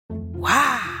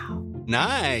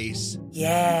Nice.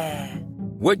 Yeah.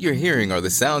 What you're hearing are the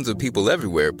sounds of people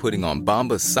everywhere putting on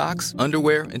Bombas socks,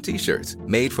 underwear, and T-shirts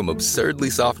made from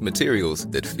absurdly soft materials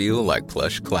that feel like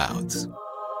plush clouds.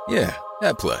 Yeah,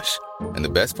 that plush. And the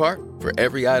best part? For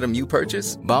every item you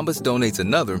purchase, Bombas donates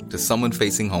another to someone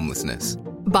facing homelessness.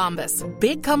 Bombas.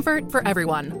 Big comfort for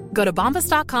everyone. Go to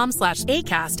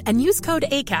bombas.com/ACAST and use code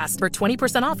ACAST for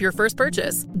 20% off your first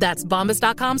purchase. That's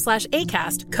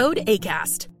bombas.com/ACAST. Code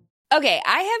ACAST. Okay,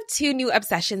 I have two new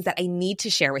obsessions that I need to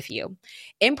share with you.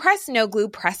 Impress No Glue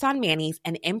Press-On Manis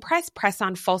and Impress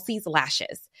Press-On Falsies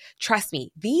Lashes. Trust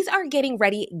me, these are getting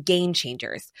ready game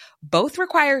changers. Both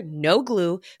require no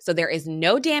glue, so there is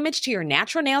no damage to your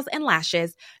natural nails and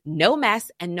lashes, no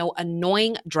mess, and no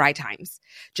annoying dry times.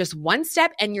 Just one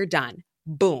step and you're done.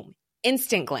 Boom.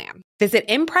 Instant glam. Visit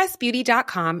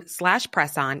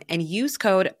impressbeauty.com/presson and use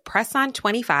code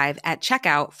PRESSON25 at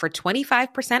checkout for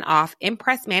 25% off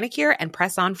Impress Manicure and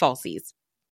Press-On Falsies.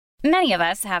 Many of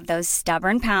us have those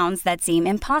stubborn pounds that seem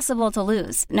impossible to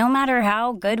lose, no matter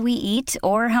how good we eat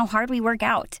or how hard we work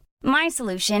out. My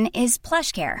solution is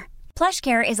PlushCare.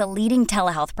 PlushCare is a leading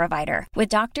telehealth provider with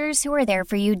doctors who are there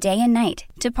for you day and night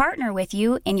to partner with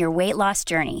you in your weight loss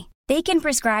journey. They can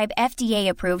prescribe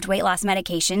FDA-approved weight loss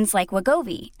medications like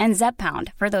Wegovy and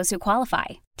Zepbound for those who qualify.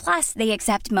 Plus, they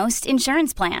accept most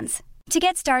insurance plans. To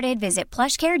get started, visit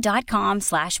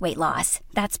plushcare.com/weightloss.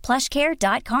 That's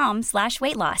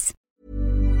plushcare.com/weightloss.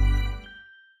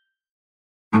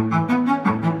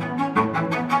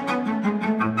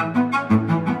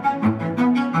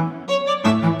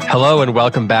 Hello and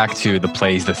welcome back to The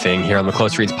Play's the Thing here on the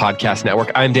Close Reads Podcast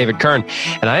Network. I'm David Kern,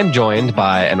 and I am joined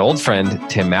by an old friend,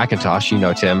 Tim McIntosh. You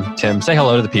know Tim. Tim, say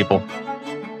hello to the people.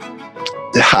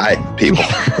 Hi, people.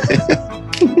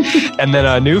 And then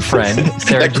a new friend,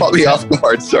 Sarah. That caught me off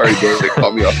guard. Sorry, David. It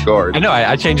caught me off guard. I know.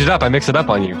 I changed it up. I mixed it up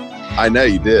on you. I know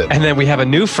you did. And then we have a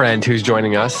new friend who's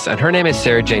joining us, and her name is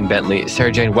Sarah Jane Bentley.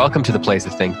 Sarah Jane, welcome to The Play's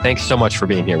the Thing. Thanks so much for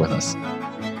being here with us.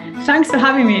 Thanks for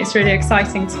having me. It's really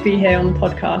exciting to be here on the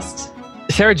podcast.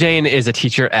 Sarah Jane is a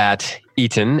teacher at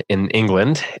Eton in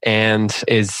England and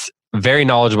is very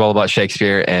knowledgeable about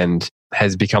Shakespeare and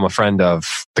has become a friend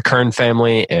of the Kern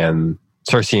family and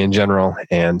Cersei in general.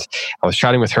 And I was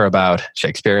chatting with her about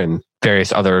Shakespeare and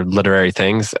various other literary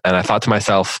things. And I thought to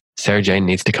myself, Sarah Jane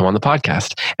needs to come on the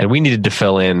podcast. And we needed to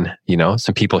fill in,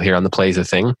 some people here on The Play's a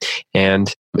Thing.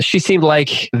 And she seemed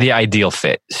like the ideal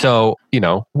fit. So,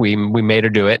 we made her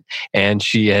do it. And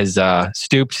she has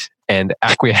stooped and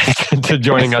acquiesced to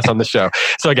joining us on the show.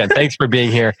 So again, thanks for being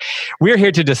here. We're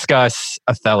here to discuss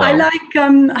Othello. I like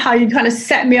how you kind of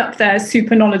set me up there,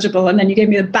 super knowledgeable, and then you gave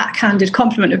me the backhanded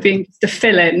compliment of being just a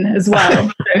fill-in as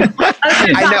well.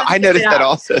 I noticed that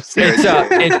also.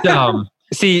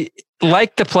 See,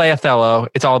 like the play Othello,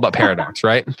 it's all about paradox,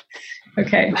 right?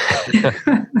 Okay.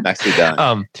 Nicely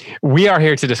done. We are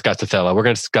here to discuss Othello. We're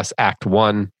going to discuss Act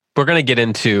 1. We're going to get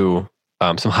into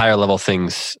some higher level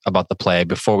things about the play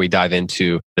before we dive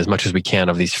into as much as we can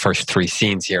of these first three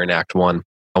scenes here in Act 1.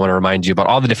 I want to remind you about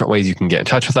all the different ways you can get in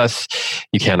touch with us.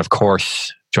 You can, of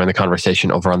course, join the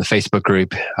conversation over on the Facebook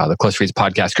group. The Close Reads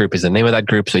Podcast group is the name of that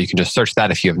group, so you can just search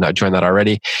that if you have not joined that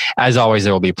already. As always,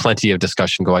 there will be plenty of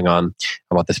discussion going on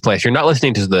about this play. If you're not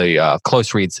listening to the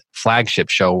Close Reads flagship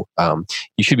show,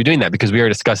 you should be doing that because we are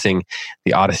discussing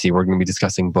the Odyssey. We're going to be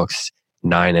discussing books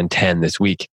 9 and 10 this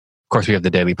week. Of course, we have the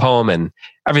daily poem and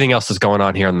everything else is going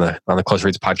on here on the Close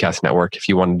Reads Podcast Network. If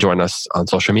you want to join us on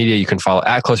social media, you can follow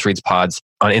at Close Reads Pods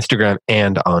on Instagram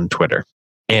and on Twitter.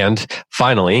 And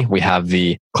finally, we have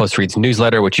the Close Reads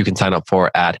newsletter, which you can sign up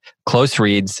for at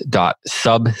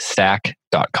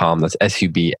closereads.substack.com. That's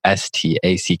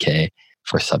SUBSTACK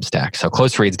for Substack. So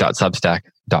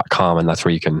closereads.substack.com, and that's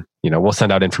where you can, we'll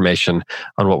send out information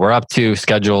on what we're up to,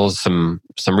 schedules, some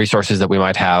resources that we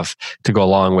might have to go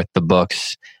along with the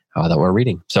books that we're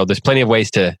reading. So there's plenty of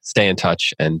ways to stay in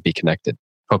touch and be connected.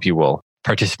 Hope you will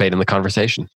participate in the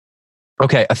conversation.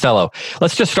 Okay, Othello.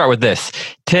 Let's just start with this.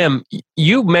 Tim,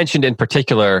 you mentioned in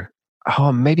particular,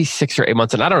 maybe 6 or 8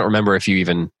 months, and I don't remember if you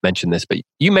even mentioned this, but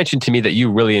you mentioned to me that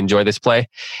you really enjoy this play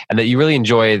and that you really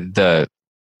enjoy the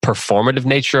performative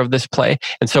nature of this play.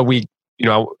 And so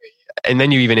and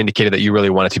then you even indicated that you really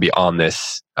wanted to be on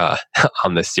this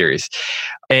series.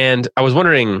 And I was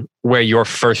wondering where your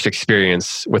first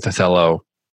experience with Othello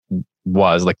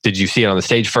was. Like, did you see it on the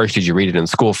stage first? Did you read it in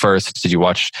school first? Did you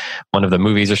watch one of the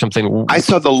movies or something? I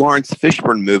saw the Lawrence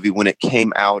Fishburne movie when it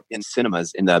came out in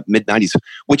cinemas in the mid-90s,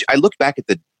 which I looked back at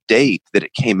the date that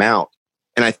it came out,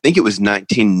 and I think it was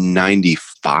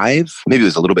 1995. Maybe it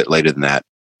was a little bit later than that.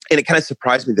 And it kind of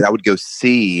surprised me that I would go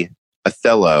see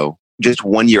Othello just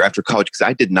 1 year after college because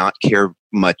I did not care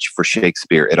much for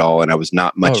Shakespeare at all, and I was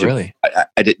not much. Oh, really?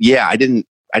 I didn't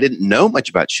know much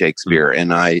about Shakespeare,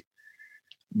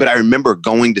 but I remember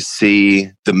going to see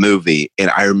the movie, and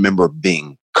I remember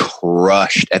being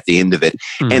crushed at the end of it.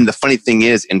 And the funny thing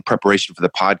is, in preparation for the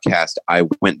podcast, I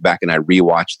went back and I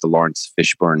rewatched the Lawrence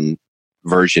Fishburne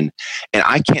version, and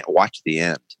I can't watch the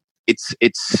end. It's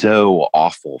so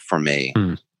awful for me.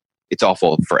 It's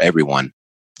awful for everyone.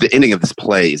 The ending of this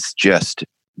play is just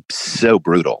so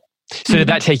brutal. So did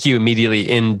that take you immediately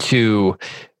into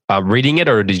reading it,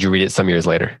 or did you read it some years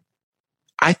later?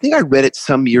 I think I read it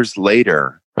some years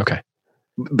later. Okay.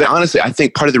 But honestly, I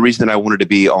think part of the reason that I wanted to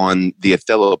be on the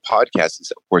Othello podcast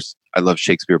is, of course, I love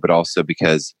Shakespeare, but also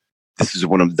because this is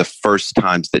one of the first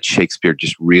times that Shakespeare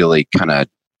just really kind of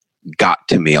got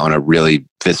to me on a really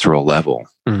visceral level.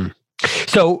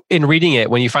 So in reading it,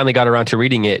 when you finally got around to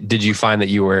reading it, did you find that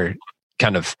you were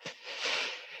kind of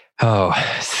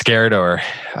scared or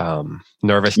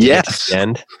nervous to get to the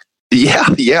end?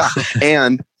 Yeah.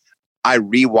 And I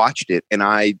rewatched it, and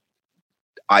I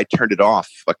turned it off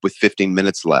like with 15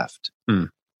 minutes left. I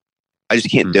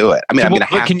just can't do it. I mean, I'm going to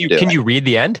have to. Can you read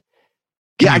the end?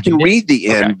 I can read the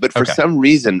end, but for some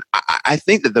reason, I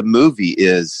think that the movie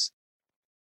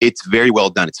it's very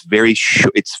well done. It's very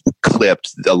it's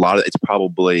clipped. It's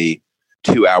probably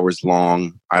 2 hours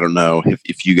long. I don't know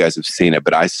if you guys have seen it,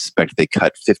 but I suspect they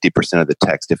cut 50% of the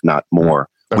text, if not more,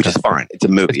 which is fine. It's a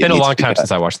movie. It's been a long time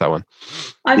since I watched that one.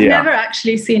 I've never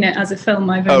actually seen it as a film.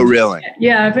 Really?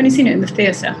 Yeah, I've only seen it in the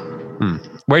theatre.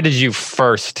 Where did you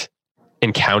first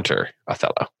encounter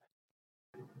Othello?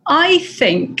 I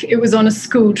think it was on a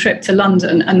school trip to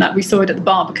London, and that we saw it at the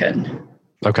Barbican.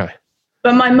 Okay.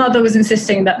 But my mother was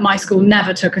insisting that my school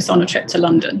never took us on a trip to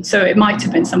London. So it might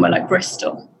have been somewhere like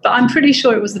Bristol. But I'm pretty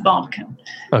sure it was the Barbican.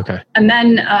 Okay. And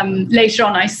then later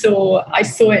on, I saw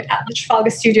it at the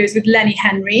Trafalgar Studios with Lenny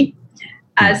Henry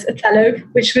as Othello,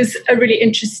 which was a really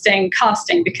interesting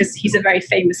casting because he's a very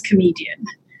famous comedian.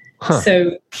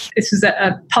 So this was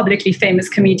a publicly famous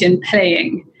comedian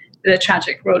playing the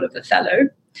tragic role of Othello.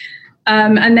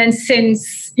 And then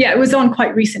it was on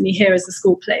quite recently here as a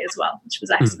school play as well, which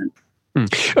was excellent.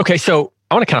 Okay, so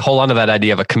I want to kind of hold on to that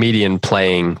idea of a comedian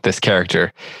playing this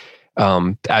character,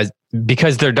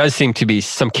 because there does seem to be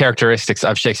some characteristics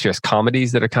of Shakespeare's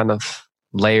comedies that are kind of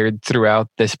layered throughout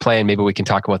this play, and maybe we can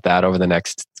talk about that over the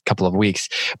next couple of weeks.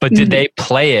 But did they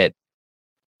play it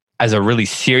as a really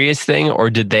serious thing, or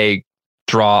did they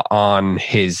draw on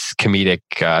his comedic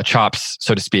chops,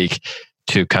 so to speak,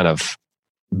 to kind of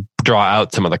draw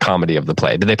out some of the comedy of the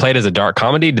play? Did they play it as a dark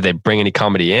comedy? Did they bring any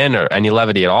comedy in or any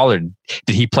levity at all? Or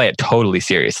did he play it totally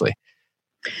seriously?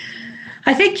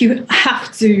 I think you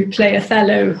have to play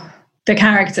Othello, the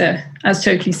character, as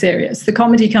totally serious. The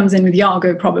comedy comes in with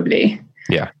Iago probably.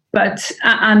 Yeah.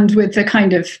 And with the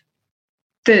kind of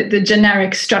the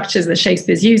generic structures that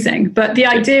Shakespeare's using. But the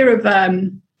idea of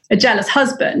a jealous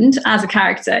husband as a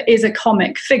character is a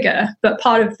comic figure, but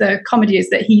part of the comedy is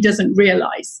that he doesn't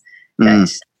realize that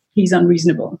he's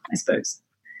unreasonable, I suppose.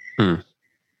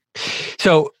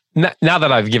 So now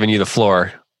that I've given you the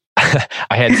floor,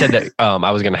 I had said that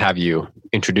I was going to have you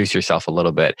introduce yourself a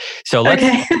little bit. So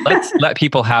let's let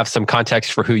people have some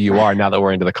context for who you are now that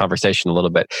we're into the conversation a little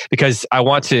bit, because I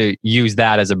want to use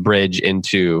that as a bridge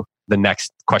into the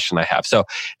next question I have. So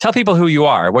tell people who you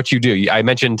are, what you do. I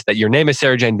mentioned that your name is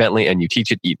Sarah Jane Bentley and you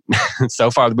teach at Eton. So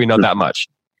far, we know that much.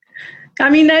 I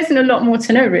mean, there isn't a lot more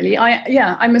to know, really.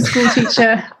 I'm a school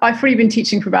teacher. I've probably been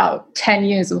teaching for about 10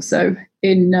 years or so.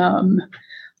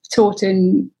 Taught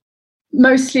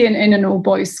mostly in an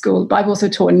all-boys school, but I've also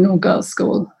taught in an all-girls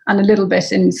school and a little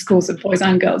bit in schools of boys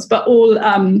and girls, but all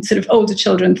sort of older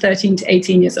children, 13 to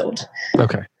 18 years old.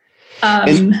 Okay.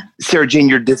 And Sarah Jane,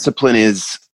 your discipline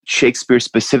is Shakespeare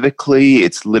specifically?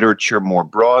 It's literature more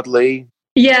broadly?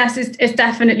 Yes, it's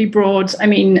definitely broad. I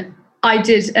mean, I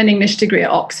did an English degree at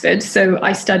Oxford, so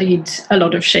I studied a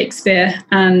lot of Shakespeare,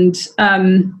 and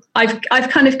I've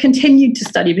kind of continued to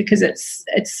study because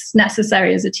it's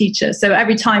necessary as a teacher. So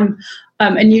every time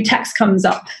a new text comes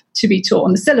up to be taught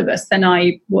on the syllabus, then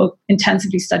I will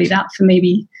intensively study that for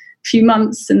maybe a few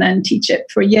months and then teach it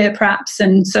for a year perhaps.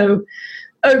 And so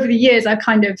over the years, I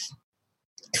kind of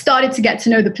started to get to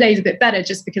know the plays a bit better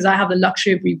just because I have the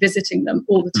luxury of revisiting them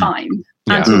all the time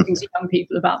and talking to young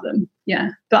people about them. Yeah.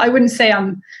 But I wouldn't say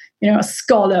I'm, a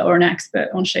scholar or an expert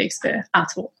on Shakespeare at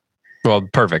all. Well,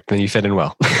 perfect. Then you fit in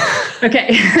well.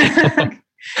 Okay.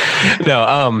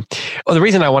 No, well, the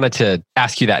reason I wanted to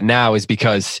ask you that now is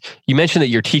because you mentioned that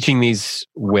you're teaching these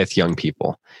with young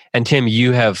people. And Tim,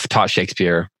 you have taught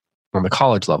Shakespeare on the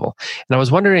college level. And I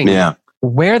was wondering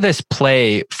where this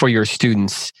play for your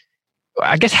students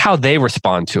I guess, how they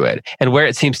respond to it and where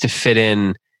it seems to fit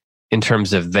in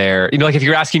terms of their, like if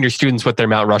you're asking your students what their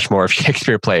Mount Rushmore of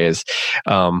Shakespeare play is,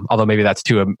 although maybe that's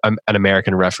too an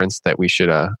American reference that we should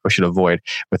avoid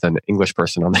with an English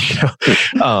person on the show.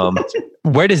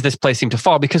 Where does this play seem to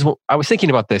fall? Because I was thinking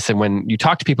about this, and when you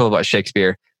talk to people about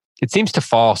Shakespeare, it seems to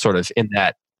fall sort of in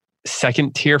that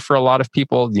second tier for a lot of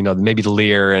people. Maybe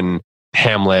Lear and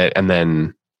Hamlet, and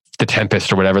then The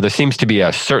Tempest or whatever. There seems to be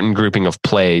a certain grouping of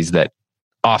plays that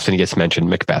often gets mentioned.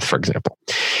 Macbeth, for example.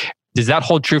 Does that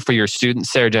hold true for your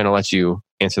students? Sarah-Jane, I'll let you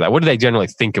answer that. What do they generally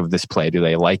think of this play? Do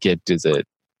they like it?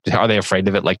 Are they afraid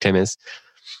of it like Tim is?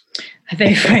 Are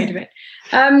they afraid of it?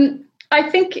 I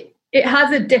think it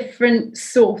has a different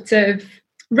sort of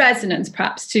resonance,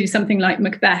 perhaps, to something like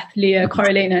Macbeth, Lear,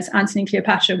 Coriolanus, Antony and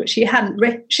Cleopatra, which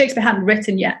Shakespeare hadn't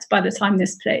written yet by the time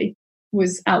this play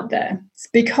was out there. It's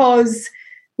because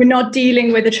we're not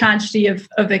dealing with the tragedy of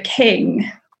a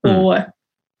king or,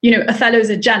 Othello's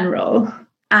a general,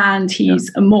 and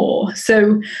he's a Moor.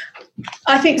 So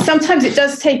I think sometimes it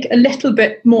does take a little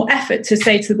bit more effort to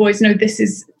say to the boys, no, this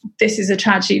is a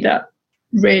tragedy that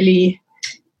really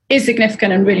is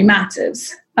significant and really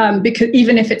matters. Because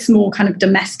even if it's more kind of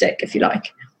domestic, if you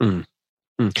like.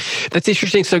 That's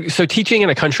interesting. So teaching in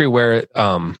a country where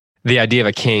the idea of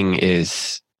a king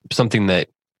is something that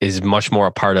is much more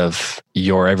a part of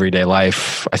your everyday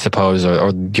life, I suppose,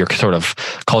 or your sort of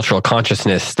cultural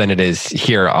consciousness than it is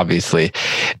here, obviously.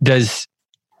 Does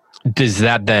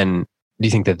that then, do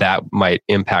you think that might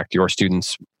impact your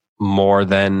students more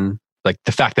than like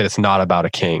the fact that it's not about a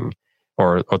king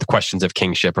or the questions of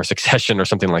kingship or succession or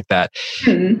something like that?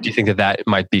 Do you think that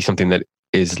might be something that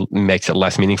makes it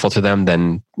less meaningful to them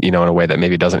than, in a way that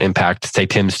maybe doesn't impact, say,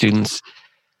 Tim's students?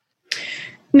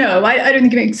 No, I don't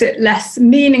think it makes it less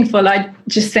meaningful. I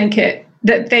just think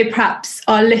that they perhaps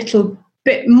are a little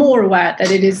bit more aware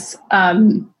that it is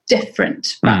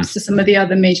different, perhaps, to some of the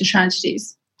other major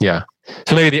tragedies. Yeah.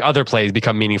 So maybe the other plays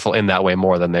become meaningful in that way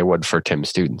more than they would for Tim's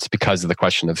students, because the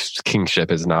question of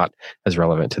kingship is not as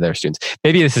relevant to their students.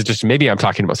 Maybe I'm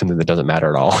talking about something that doesn't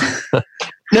matter at all.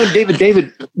 No,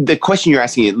 David, the question you're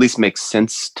asking at least makes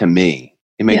sense to me.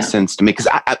 It makes sense to me because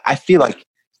I feel like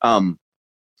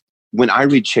when I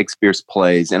read Shakespeare's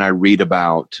plays and I read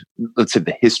about, let's say,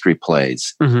 the history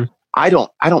plays, I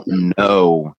don't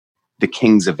know the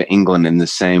kings of England in the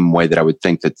same way that I would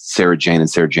think that Sarah-Jane and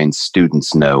Sarah-Jane's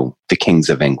students know the kings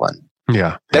of England.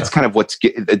 Yeah. That's kind of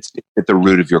it's at the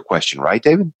root of your question, right,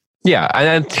 David? Yeah.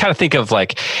 I kind of think of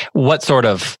like what sort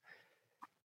of,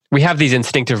 we have these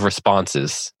instinctive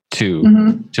responses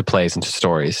to plays and to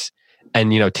stories.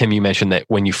 And, Tim, you mentioned that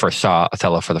when you first saw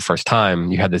Othello for the first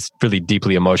time, you had this really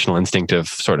deeply emotional, instinctive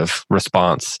sort of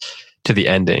response to the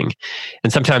ending.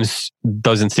 And sometimes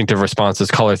those instinctive responses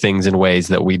color things in ways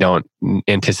that we don't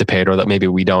anticipate, or that maybe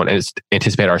we don't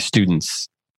anticipate our students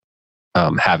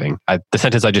having. The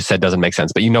sentence I just said doesn't make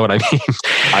sense, but you know what I mean?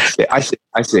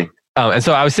 I see. And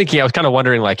so I was kind of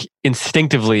wondering, like,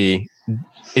 instinctively,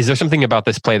 is there something about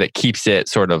this play that keeps it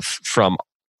sort of from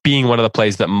being one of the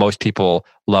plays that most people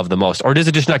love the most, or does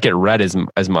it just not get read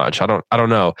as much? I don't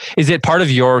know. Is it part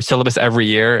of your syllabus every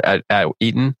year at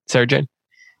Eton, Sarah-Jane?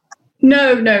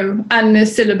 No, and the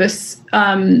syllabus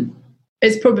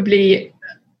is probably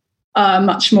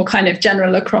much more kind of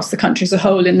general across the country as a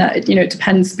whole. In that, it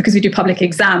depends, because we do public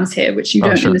exams here, which you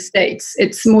don't in the States.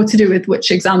 It's more to do with which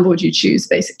exam board you choose,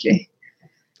 basically.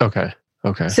 Okay.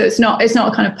 So it's not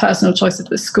a kind of personal choice of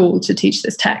the school to teach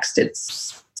this text.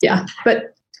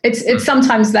 But it's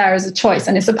sometimes there as a choice,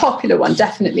 and it's a popular one,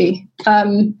 definitely.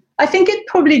 I think it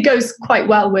probably goes quite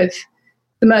well with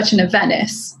The Merchant of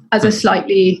Venice as a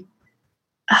slightly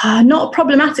not a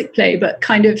problematic play, but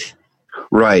kind of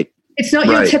right. It's not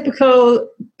your typical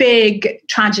big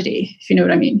tragedy, if you know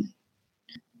what I mean.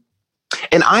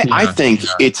 And I think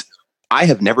I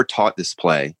have never taught this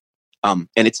play, and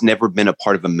it's never been a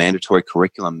part of a mandatory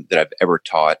curriculum that I've ever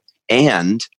taught.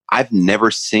 And I've never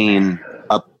seen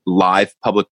a live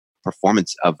public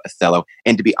performance of Othello.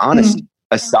 And to be honest,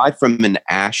 aside from in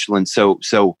Ashland, so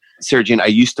Sarah-Jane, I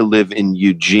used to live in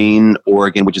Eugene,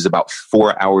 Oregon, which is about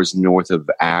 4 hours north of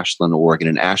Ashland, Oregon.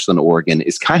 And Ashland, Oregon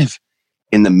is kind of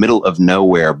in the middle of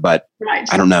nowhere. But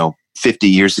I don't know, 50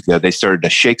 years ago, they started a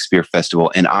Shakespeare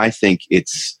festival. And I think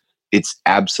it's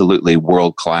absolutely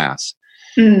world class.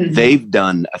 They've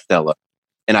done Othello.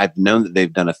 And I've known that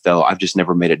they've done Othello. I've just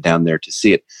never made it down there to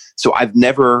see it. So I've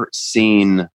never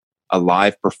seen a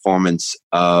live performance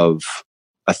of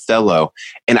Othello.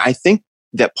 And I think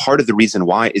that part of the reason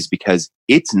why is because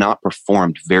it's not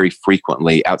performed very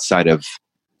frequently outside of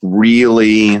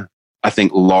really, I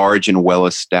think, large and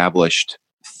well-established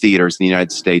theaters in the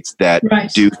United States that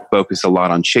do focus a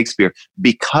lot on Shakespeare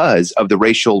because of the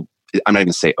racial, I'm not going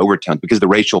to say overtones, because the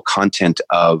racial content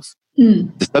of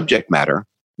the subject matter,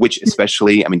 which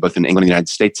especially, I mean, both in England and the United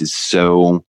States is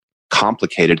so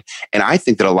complicated. And I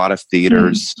think that a lot of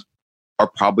theaters are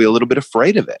probably a little bit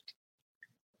afraid of it.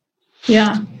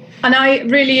 Yeah. And I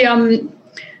really,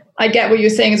 I get what you're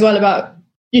saying as well about,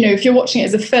 if you're watching it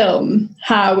as a film,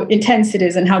 how intense it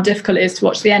is and how difficult it is to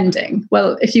watch the ending.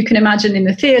 Well, if you can imagine in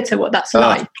the theatre what that's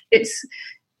like, it's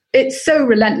so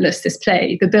relentless, this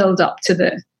play, the build up to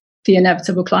the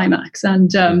inevitable climax.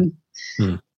 And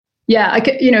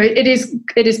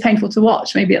it is painful to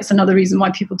watch. Maybe that's another reason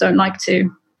why people don't like to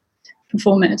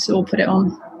perform it or put it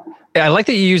on. I like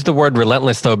that you use the word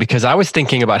relentless, though, because I was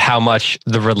thinking about how much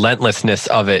the relentlessness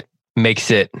of it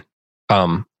makes it,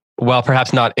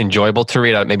 perhaps not enjoyable to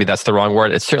read. Maybe that's the wrong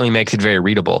word. It certainly makes it very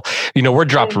readable. We're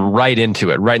dropped right into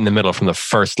it, right in the middle from the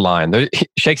first line.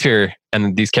 Shakespeare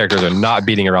and these characters are not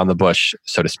beating around the bush,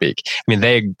 so to speak. I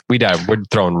mean, we're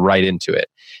thrown right into it.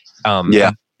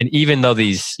 And even though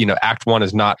these, Act 1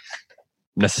 is not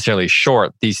necessarily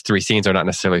short, these 3 scenes are not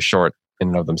necessarily short in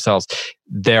and of themselves.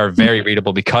 They're very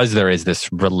readable because there is this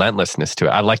relentlessness to it.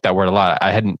 I like that word a lot.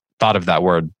 I hadn't thought of that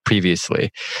word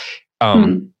previously.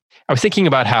 I was thinking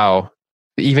about how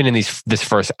even in this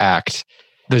first act,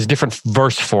 there's different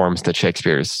verse forms that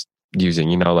Shakespeare's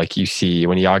using. Like you see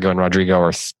when Iago and Rodrigo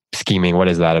are scheming. What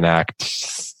is that? An act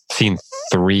scene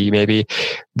 3, maybe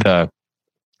the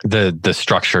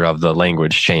structure of the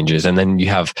language changes, and then you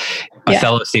have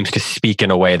Othello seems to speak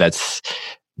in a way that's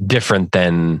different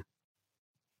than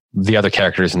the other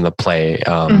characters in the play,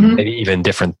 maybe even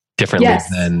differently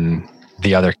than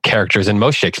the other characters in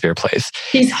most Shakespeare plays.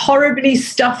 He's horribly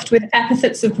stuffed with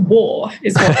epithets of war,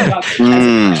 is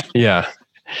what Yeah.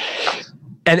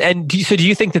 And do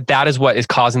you think that is what is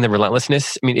causing the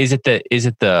relentlessness? I mean, is it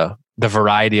the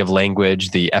variety of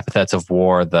language, the epithets of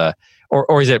war,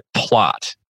 or is it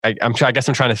plot? I guess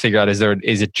I'm trying to figure out, is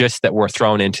it just that we're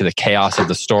thrown into the chaos of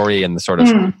the story and the sort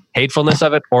of hatefulness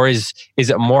of it? Or is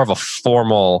it more of a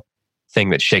formal thing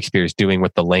that Shakespeare is doing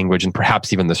with the language and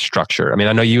perhaps even the structure? I mean,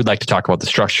 I know you'd like to talk about the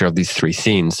structure of these 3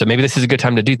 scenes, so maybe this is a good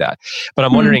time to do that. But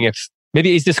I'm wondering if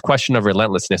maybe is this question of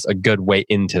relentlessness a good way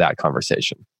into that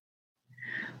conversation?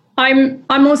 I'm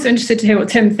also interested to hear what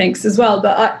Tim thinks as well.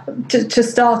 But to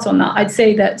start on that, I'd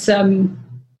say that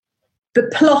the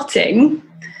plotting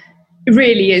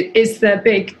really is the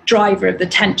big driver of the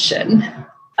tension.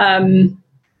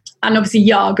 And obviously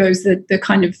Iago's the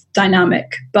kind of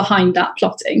dynamic behind that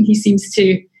plotting. He seems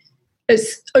to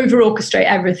over-orchestrate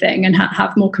everything and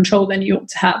have more control than he ought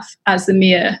to have as the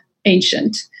mere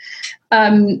ancient.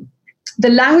 The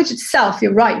language itself,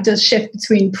 you're right, does shift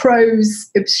between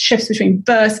prose, it shifts between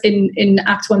verse. In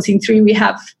Act 1, Scene 3, we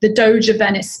have the Doge of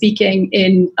Venice speaking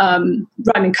in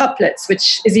rhyming couplets,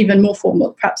 which is even more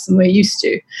formal, perhaps, than we're used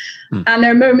to. And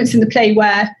there are moments in the play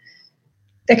where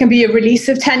there can be a release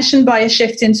of tension by a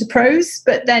shift into prose,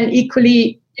 but then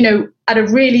equally, at a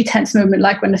really tense moment,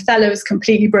 like when Othello is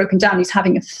completely broken down, he's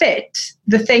having a fit,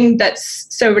 the thing that's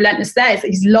so relentless there is that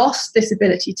he's lost this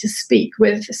ability to speak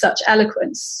with such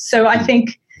eloquence. So I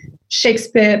think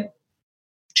Shakespeare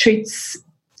treats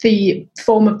the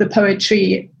form of the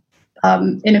poetry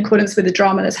in accordance with the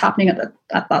drama that's happening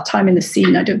at that time in the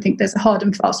scene. I don't think there's a hard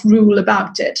and fast rule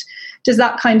about it. Does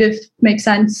that kind of make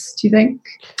sense, do you think?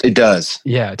 It does.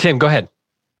 Yeah. Tim, go ahead.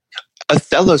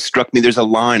 Othello struck me. There's a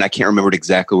line, I can't remember it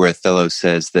exactly, where Othello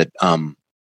says that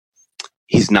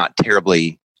he's not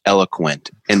terribly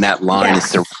eloquent. And that line is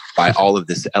surrounded by all of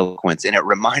this eloquence. And it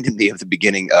reminded me of the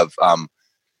beginning of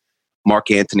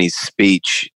Mark Antony's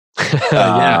speech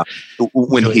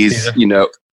when he's,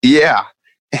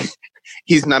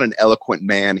 he's not an eloquent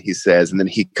man, he says, and then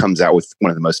he comes out with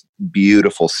one of the most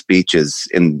beautiful speeches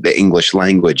in the English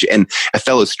language. And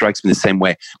Othello strikes me the same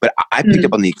way. But I picked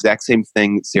up on the exact same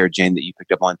thing, Sarah Jane, that you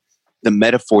picked up on. The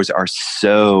metaphors are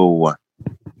so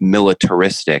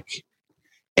militaristic.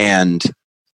 And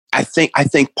I think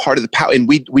part of the power, and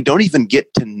we don't even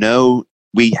get to know,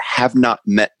 we have not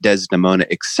met Desdemona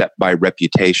except by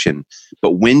reputation.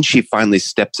 But when she finally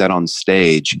steps out on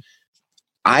stage,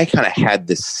 I kind of had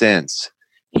this sense,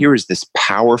 here is this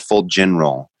powerful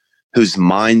general whose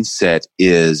mindset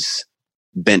is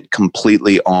bent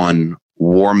completely on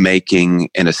war making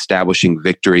and establishing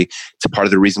victory. It's a part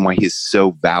of the reason why he's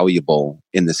so valuable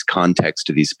in this context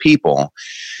to these people.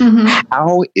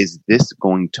 How is this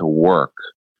going to work?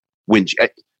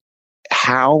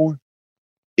 How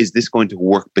is this going to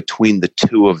work between the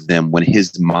two of them when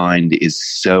his mind is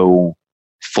so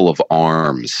full of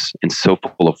arms and so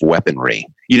full of weaponry?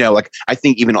 I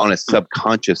think even on a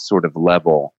subconscious sort of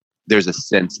level, there's a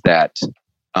sense that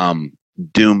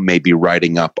Doom may be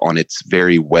riding up on its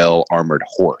very well armored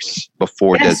horse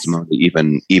before Desdemona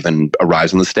even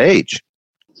arrives on the stage.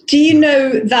 Do you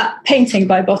know that painting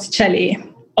by Botticelli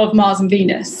of Mars and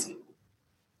Venus?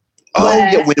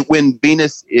 When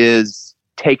Venus is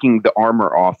taking the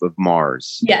armor off of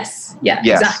Mars. Yes,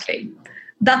 exactly.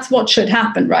 That's what should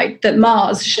happen, right? That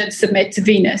Mars should submit to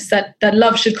Venus, that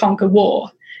love should conquer war.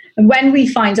 And when we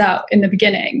find out in the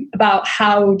beginning about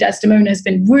how Desdemona has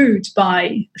been wooed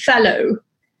by Othello,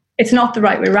 it's not the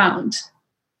right way around.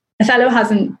 Othello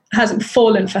hasn't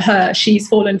fallen for her, she's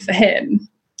fallen for him.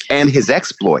 And his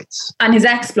exploits.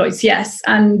 Yes.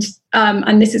 And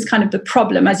this is kind of the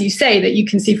problem, as you say, that you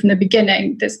can see from the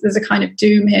beginning. There's a kind of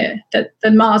doom here that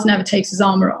Mars never takes his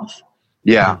armor off.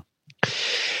 Yeah.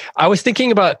 I was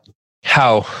thinking about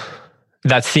how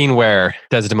that scene where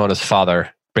Desdemona's father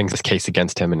brings this case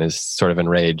against him and is sort of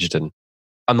enraged. And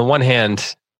on the one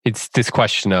hand, it's this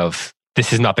question of,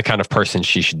 this is not the kind of person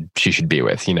she should be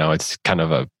with. It's kind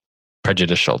of a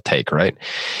prejudicial take, right?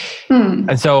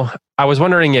 And so I was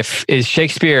wondering is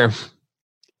Shakespeare,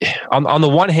 on the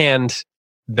one hand,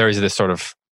 there is this sort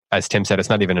of, as Tim said, it's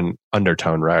not even an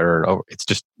undertone, right? Or it's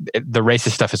just, the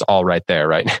racist stuff is all right there,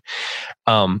 right?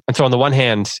 And so on the one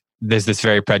hand, there's this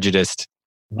very prejudiced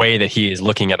way that he is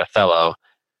looking at Othello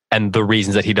and the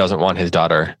reasons that he doesn't want his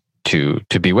daughter to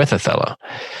be with Othello.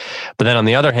 But then on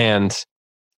the other hand,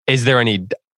 I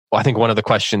think one of the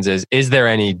questions is there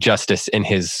any justice in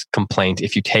his complaint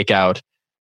if you take out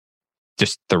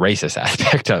just the racist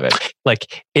aspect of it?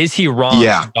 Like, is he wrong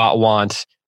to not want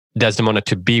Desdemona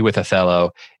to be with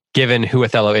Othello, given who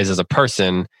Othello is as a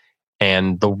person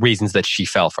and the reasons that she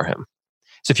fell for him?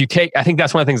 So I think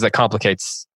that's one of the things that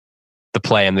complicates the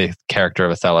play and the character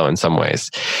of Othello in some ways.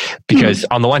 Because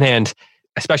on the one hand,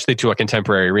 especially to a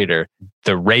contemporary reader,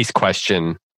 the race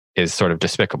question is sort of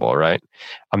despicable, right?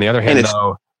 On the other hand,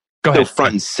 though, go ahead. So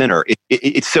front and center.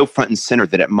 It's so front and center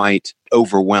that it might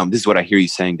overwhelm. This is what I hear you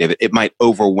saying, David. It might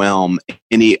overwhelm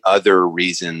any other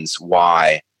reasons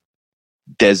why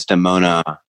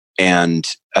Desdemona and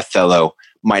Othello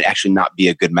might actually not be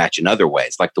a good match in other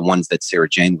ways, like the ones that Sarah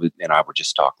Jane and I were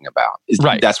just talking about.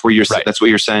 That's what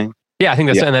you're saying? Yeah, I think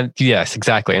that's, and then, yes,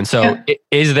 exactly. And so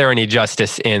is there any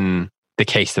justice in the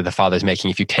case that the father's making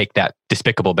if you take that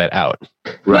despicable bit out?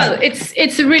 Right. Well,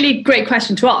 it's a really great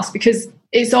question to ask, because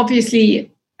it's obviously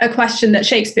a question that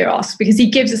Shakespeare asks, because he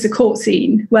gives us a court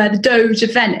scene where the Doge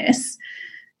of Venice,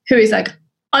 who is like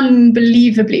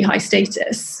unbelievably high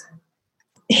status,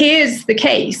 hears the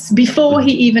case before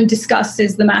he even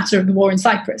discusses the matter of the war in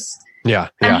Cyprus.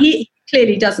 And he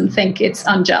clearly doesn't think it's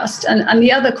unjust. And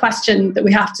the other question that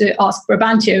we have to ask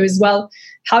Brabantio is, well,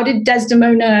 how did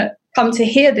Desdemona come to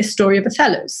hear this story of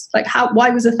Othello's? Like, why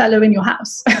was Othello in your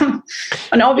house?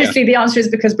 And obviously the answer is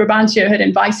because Brabantio had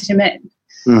invited him in.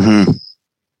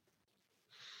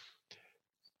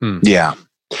 Yeah.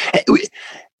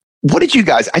 What did you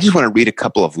guys, I just want to read a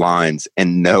couple of lines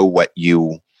and know what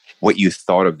you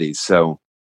thought of these. So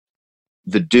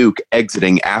the Duke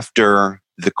exiting after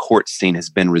the court scene has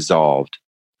been resolved.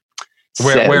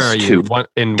 Where are you?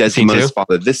 In Desdemona's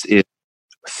father. This is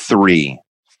 3.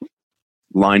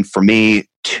 Line for me,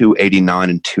 289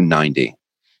 and 290.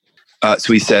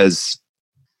 So he says,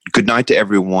 "Good night to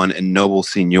everyone, and noble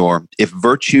signor. If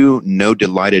virtue no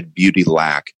delighted beauty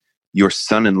lack, your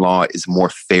son-in-law is more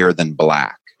fair than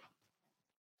black."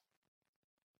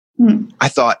 I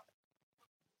thought,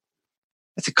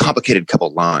 that's a complicated couple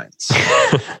lines.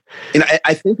 And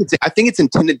I think it's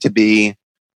intended to be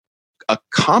a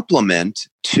compliment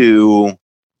to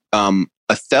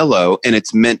Othello, and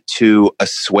it's meant to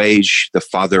assuage the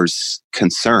father's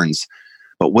concerns.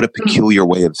 But what a peculiar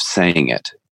way of saying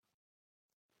it.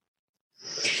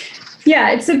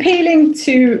 Yeah, it's appealing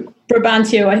to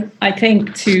Brabantio, I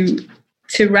think, to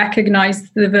recognize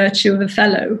the virtue of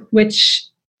Othello, which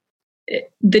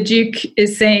the Duke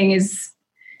is saying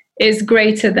is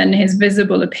greater than his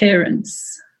visible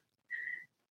appearance.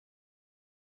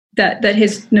 That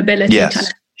his nobility kind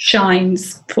of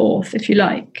shines forth, if you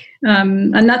like.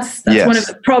 And that's one of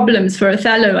the problems for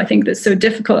Othello, I think, that's so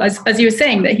difficult. As you were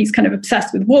saying, that he's kind of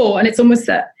obsessed with war, and it's almost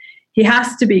that he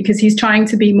has to be, because he's trying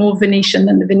to be more Venetian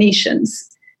than the Venetians.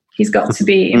 He's got to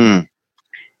be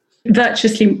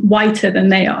virtuously whiter than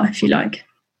they are, if you like.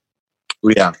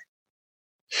 Yeah.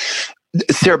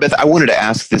 Sarah Beth, I wanted to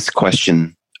ask this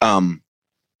question, and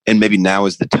maybe now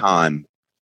is the time.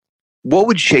 What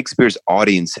would Shakespeare's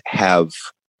audience have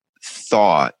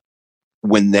thought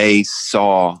when they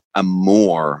saw a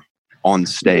Moor on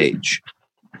stage?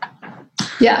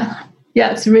 Yeah,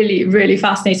 it's a really, really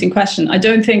fascinating question. I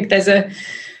don't think there's a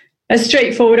a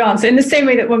straightforward answer. In the same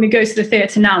way that when we go to the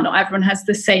theatre now, not everyone has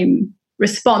the same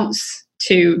response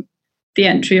to the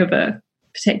entry of a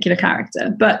particular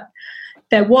character. But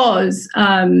there was,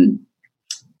 in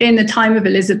the time of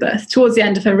Elizabeth, towards the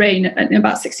end of her reign, in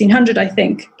about 1600, I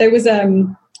think, there was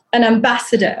an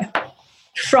ambassador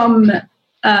from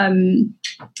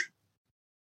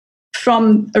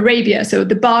Arabia, so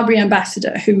the Barbary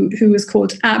ambassador, who was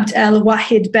called Abd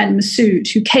el-Wahid ben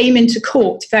Masoud, who came into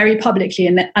court very publicly,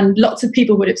 and lots of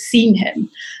people would have seen him.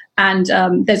 And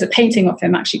there's a painting of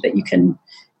him actually that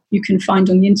you can find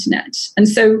on the internet. And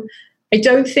so I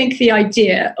don't think the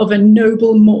idea of a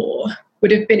noble Moor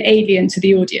would have been alien to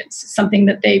the audience. It's something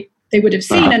that they would have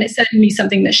seen, and it's certainly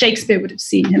something that Shakespeare would have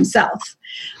seen himself.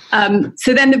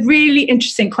 So then the really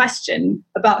interesting question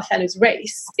about Othello's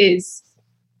race is,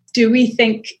 do we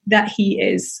think that he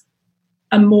is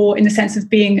a Moor in the sense of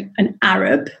being an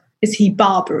Arab? Is he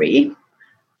Barbary?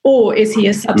 Or is he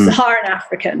a sub-Saharan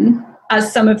African,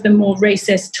 as some of the more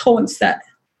racist taunts that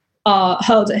are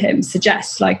hurled at him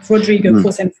suggest, like Rodrigo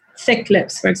calls him thick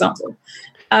lips, for example.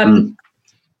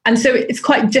 And so it's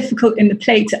quite difficult in the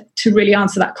play to really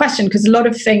answer that question, because a lot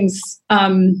of things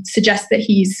suggest that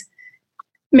he's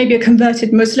maybe a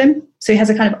converted Muslim. So he has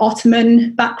a kind of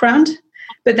Ottoman background.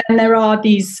 But then there are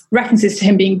these references to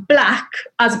him being black,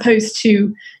 as opposed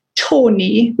to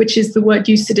tawny, which is the word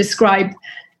used to describe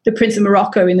the Prince of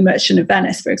Morocco in The Merchant of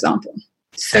Venice, for example.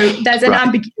 So there's an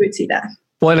ambiguity there.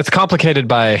 Well, and it's complicated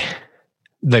by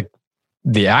the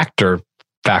actor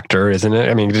factor, isn't it?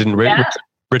 I mean,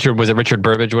 Richard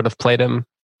Burbage would have played him?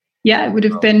 Yeah, it would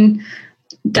have been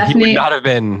definitely. He would not have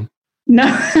been.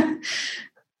 No.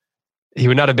 He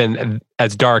would not have been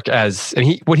as dark as.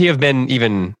 And would he have been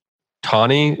even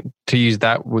tawny, to use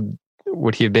that? Would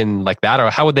he have been like that, or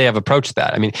how would they have approached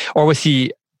that? I mean, or was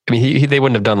he? I mean, they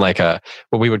wouldn't have done like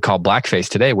what we would call blackface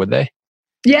today, would they?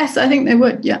 Yes, I think they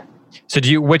would. Yeah. So do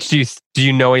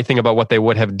you know anything about what they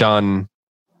would have done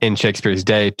in Shakespeare's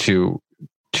day to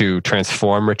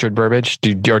transform Richard Burbage?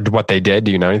 Or what they did?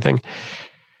 Do you know anything?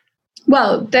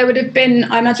 Well, there would have been,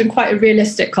 I imagine, quite a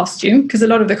realistic costume, because a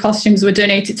lot of the costumes were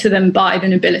donated to them by the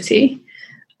nobility.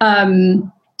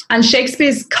 And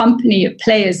Shakespeare's company of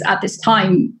players at this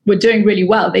time were doing really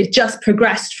well. They've just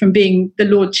progressed from being the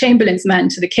Lord Chamberlain's men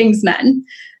to the King's men.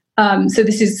 So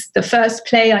this is the first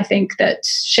play, I think, that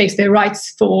Shakespeare writes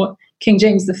for King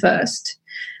James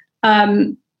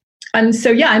I. And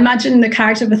so, I imagine the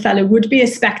character of Othello would be a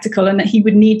spectacle, and that he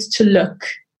would need to look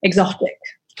exotic.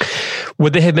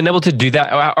 Would they have been able to do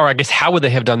that? Or I guess, how would they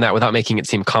have done that without making it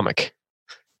seem comic?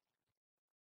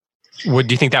 Do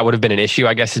you think that would have been an issue?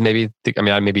 I guess is maybe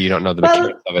you don't know the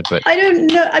mechanics of it, but I don't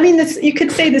know. I mean, you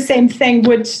could say the same thing.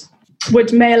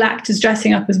 Would male actors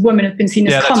dressing up as women have been seen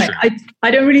as comic?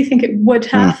 I don't really think it would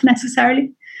have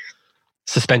necessarily.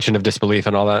 Suspension of disbelief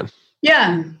and all that.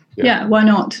 Yeah. Why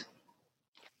not?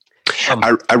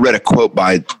 I read a quote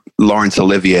by Laurence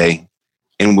Olivier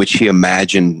in which he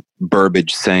imagined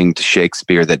Burbage saying to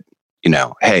Shakespeare that,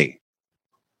 hey,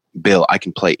 Bill, I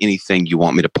can play anything you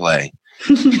want me to play.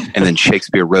 And then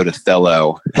Shakespeare wrote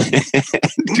Othello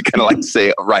to kind of like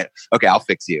say, right, okay, I'll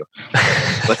fix you.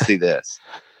 Let's see this.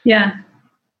 Yeah.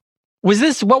 Was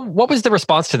this, what was the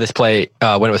response to this play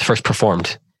when it was first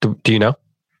performed? Do you know?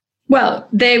 Well,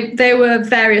 there were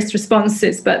various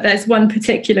responses, but there's one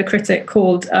particular critic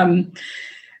called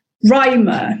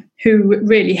Reimer who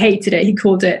really hated it. He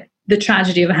called it the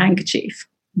tragedy of a handkerchief.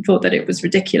 He thought that it was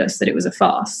ridiculous, that it was a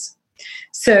farce.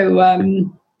 So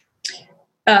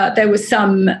there was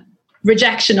some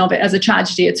rejection of it as a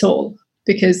tragedy at all,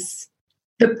 because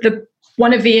the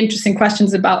one of the interesting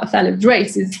questions about Othello's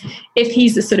race is, if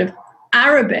he's a sort of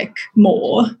Arabic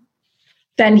Moor,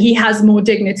 then he has more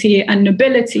dignity and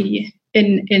nobility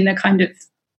in the kind of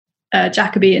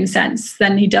Jacobean sense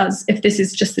than he does if this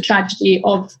is just the tragedy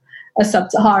of a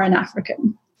sub-Saharan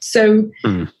African. So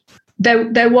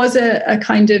there was a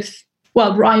kind of,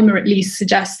 well, Reimer at least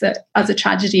suggests that as a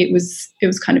tragedy it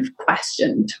was kind of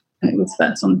questioned when it was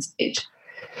first on the stage.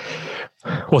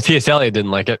 Well, T.S. Eliot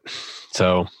didn't like it,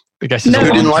 so I guess you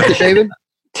didn't like it, David?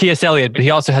 T.S. Eliot, but he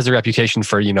also has a reputation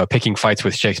for picking fights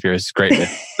with Shakespeare's greatness.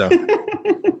 So,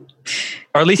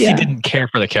 or at least he didn't care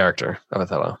for the character of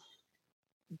Othello.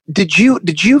 Did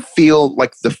you feel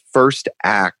like the first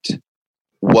act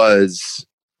was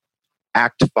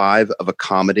Act 5 of a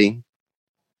comedy?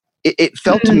 It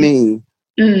felt to me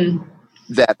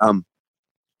that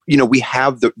we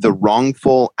have the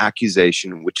wrongful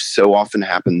accusation, which so often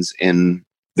happens in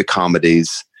the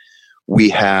comedies. We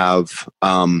have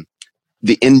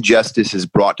the injustice is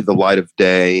brought to the light of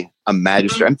day. A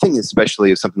magistrate. I'm thinking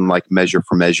especially of something like Measure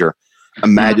for Measure. A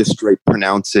magistrate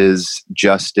pronounces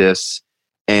justice,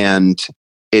 and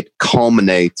it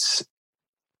culminates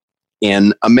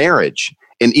in a marriage.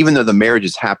 And even though the marriage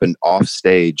has happened off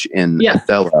stage in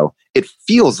Othello, it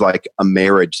feels like a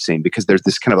marriage scene because there's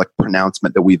this kind of like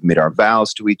pronouncement that we've made our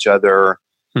vows to each other.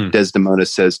 Desdemona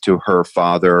says to her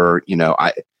father,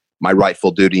 my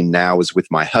rightful duty now is with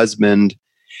my husband.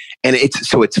 And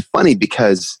it's funny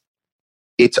because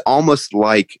it's almost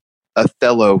like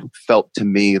Othello felt to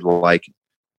me like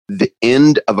the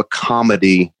end of a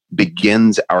comedy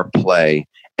begins our play,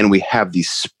 and we have these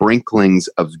sprinklings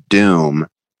of doom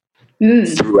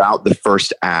throughout the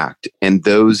first act. And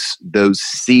those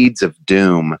seeds of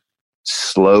doom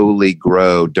slowly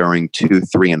grow during 2,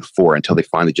 3, and 4 until they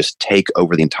finally just take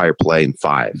over the entire play in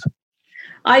 5.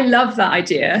 I love that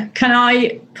idea. Can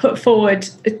I put forward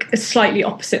a slightly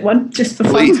opposite one just for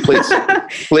fun?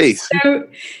 Please. So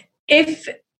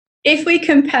if we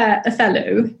compare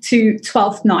Othello to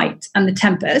Twelfth Night and The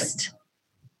Tempest,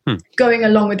 going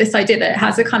along with this idea that it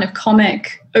has a kind of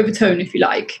comic overtone, if you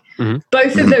like,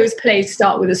 both of those plays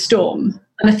start with a storm.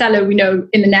 And Othello, we know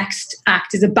in the next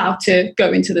act, is about to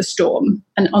go into the storm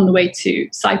and on the way to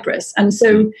Cyprus. And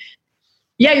so,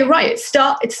 yeah, you're right. It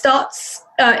starts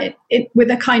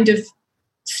with a kind of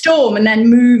storm and then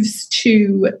moves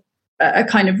to a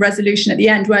kind of resolution at the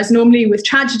end. Whereas normally with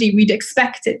tragedy, we'd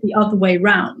expect it the other way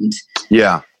round.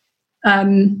 Yeah.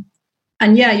 And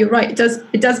yeah, you're right.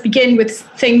 It does begin with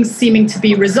things seeming to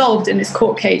be resolved in this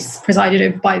court case presided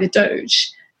over by the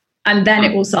Doge. And then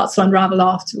it all starts to unravel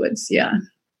afterwards. Yeah.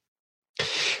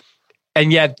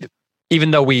 And yet,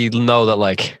 even though we know that,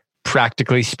 like,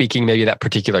 practically speaking, maybe that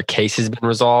particular case has been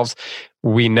resolved,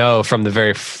 we know from the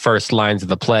very first lines of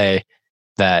the play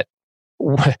that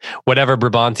whatever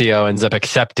Brabantio ends up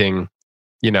accepting,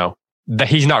 that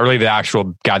he's not really the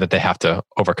actual guy that they have to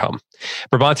overcome.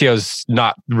 Brabantio's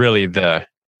not really the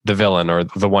villain or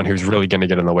the one who's really going to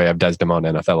get in the way of Desdemona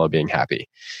and Othello being happy.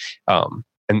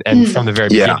 And from the very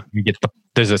beginning, you get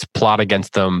there's this plot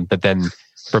against them that then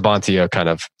Brabantio kind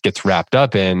of gets wrapped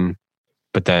up in,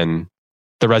 but then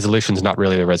the resolution is not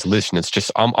really a resolution. It's just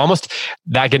almost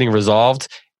that getting resolved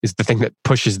is the thing that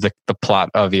pushes the plot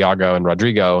of Iago and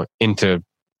Rodrigo into,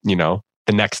 the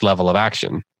next level of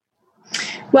action.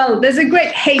 Well, there's a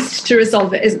great haste to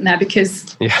resolve it, isn't there?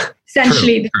 Because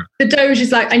essentially the Doge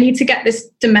is like, I need to get this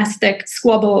domestic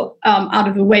squabble out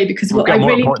of the way because what I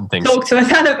really talk to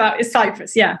Othello about is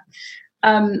Cyprus. Yeah.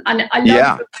 And I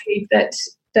love the way that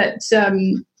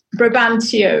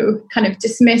Brabantio kind of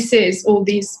dismisses all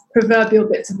these proverbial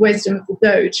bits of wisdom of the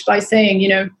Doge by saying,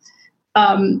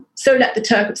 so let the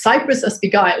Turk of Cyprus us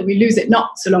beguile, we lose it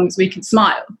not so long as we can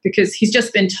smile, because he's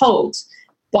just been told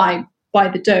by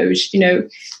the Doge,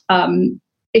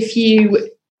 if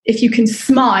you can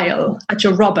smile at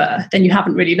your robber, then you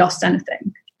haven't really lost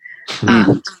anything.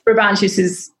 And Brabantio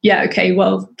says, yeah, okay,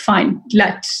 well, fine,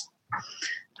 let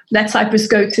Cyprus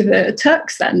go to the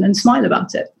Turks then and smile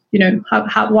about it.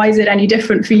 Why is it any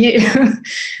different for you?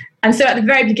 And so at the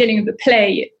very beginning of the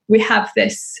play, we have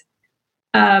this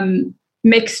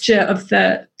mixture of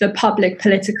the public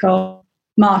political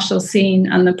martial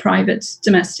scene and the private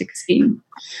domestic scene,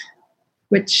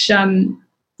 which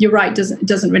you're right,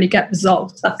 doesn't really get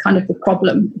resolved. That's kind of the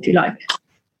problem, if you like.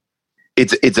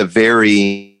 It's a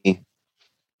very,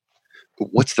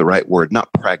 what's the right word?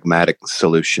 Not pragmatic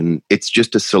solution. It's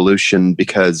just a solution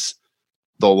because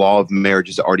the law of marriage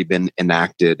has already been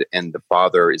enacted, and the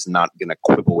father is not going to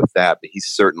quibble with that, but he's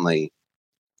certainly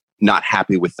not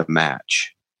happy with the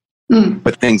match.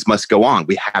 But things must go on.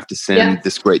 We have to send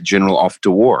this great general off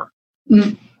to war.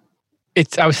 I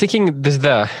was thinking,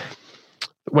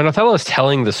 when Othello is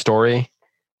telling the story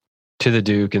to the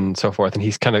Duke and so forth, and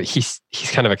he's kind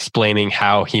of explaining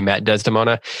how he met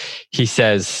Desdemona, he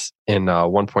says in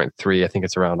 1.3, I think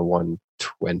it's around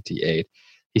 128,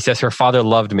 he says, her father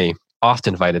loved me, oft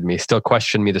invited me, still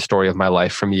questioned me the story of my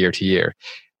life from year to year,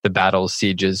 the battles,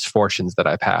 sieges, fortunes that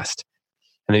I passed.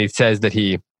 And then he says that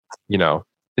he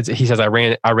says, I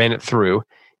ran it through,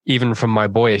 even from my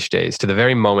boyish days to the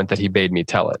very moment that he bade me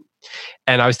tell it.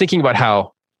 And I was thinking about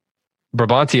how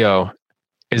Brabantio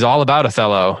is all about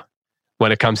Othello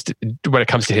when it comes to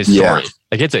his story.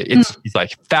 Like he's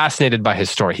like fascinated by his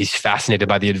story. He's fascinated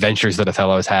by the adventures that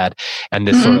Othello has had, and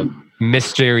this sort of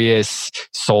mysterious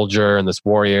soldier and this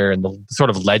warrior and the sort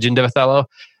of legend of Othello.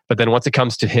 But then once it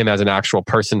comes to him as an actual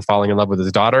person falling in love with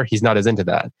his daughter, he's not as into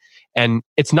that. And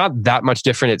it's not that much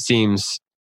different, it seems,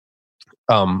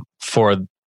 for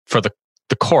the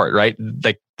court, right?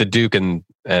 Like the Duke and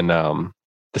the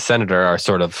senator are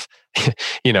sort of,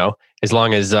 as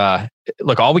long as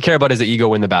look, all we care about is that you go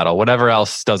win the battle. Whatever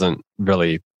else doesn't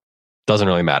really doesn't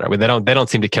really matter. They don't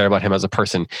seem to care about him as a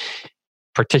person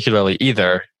particularly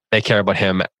either. They care about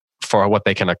him for what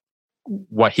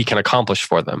he can accomplish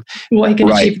for them. What he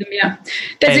can achieve them, yeah.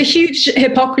 There's a huge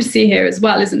hypocrisy here as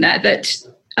well, isn't there? That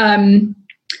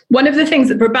one of the things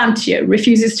that Brabantio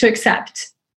refuses to accept,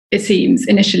 it seems,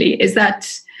 initially, is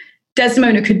that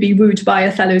Desdemona could be wooed by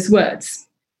Othello's words.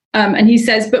 And he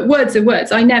says, but words are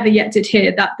words. I never yet did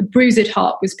hear that the bruised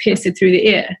heart was pierced through the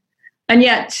ear. And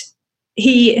yet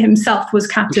he himself was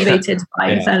captivated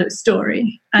by Othello's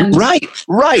story. And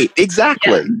right,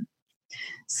 exactly. Yeah.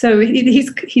 So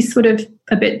he's sort of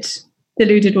a bit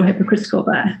deluded or hypocritical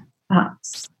there,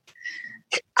 perhaps.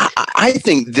 I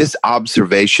think this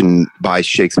observation by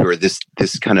Shakespeare, this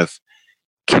kind of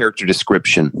character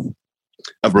description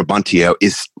of Brabantio,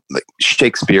 is like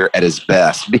Shakespeare at his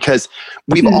best, because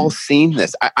we've all seen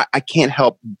this. I can't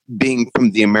help, being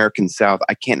from the American South,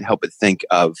 I can't help but think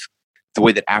of the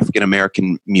way that African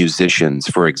American musicians,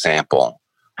 for example,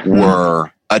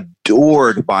 were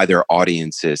adored by their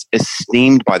audiences,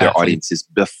 esteemed by their audiences,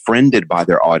 befriended by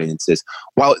their audiences,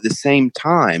 while at the same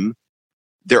time,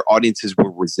 their audiences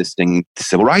were resisting the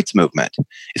civil rights movement.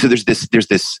 So there's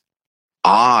this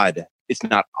odd, it's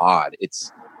not odd,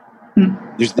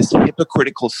 there's this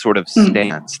hypocritical sort of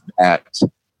stance that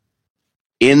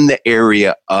in the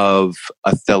area of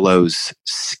Othello's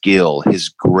skill, his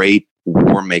great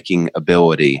war-making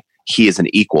ability, he is an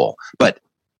equal, but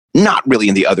not really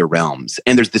in the other realms.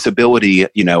 And there's this ability,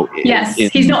 Yes,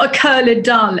 he's not a curled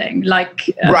darling.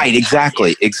 Right,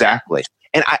 exactly.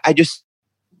 And I just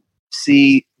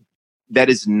see that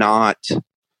is not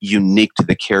unique to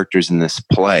the characters in this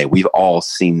play. We've all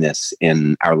seen this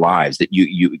in our lives, that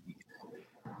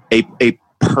a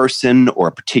person or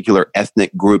a particular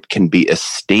ethnic group can be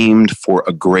esteemed for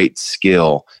a great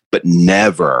skill, but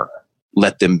never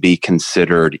let them be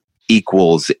considered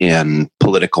equals in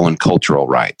political and cultural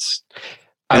rights.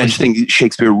 And I just think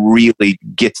Shakespeare really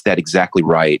gets that exactly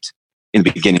right in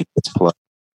the beginning of this play.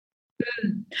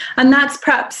 And that's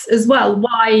perhaps as well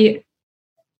why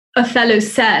Othello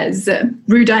says,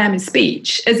 rude I am in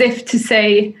speech, as if to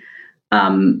say,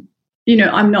 I'm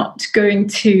not going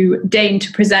to deign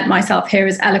to present myself here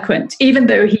as eloquent, even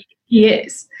though he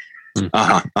is.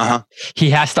 He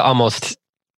has to almost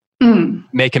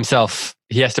make himself,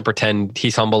 he has to pretend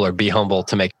he's humble or be humble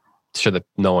to make sure that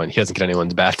he doesn't get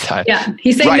anyone's bad side. Yeah,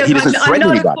 he's saying, look, I'm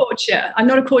not a courtier. I'm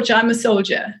not a courtier, I'm a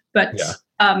soldier. But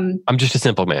I'm just a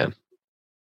simple man.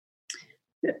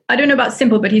 I don't know about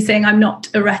simple, but he's saying I'm not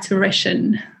a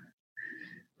rhetorician.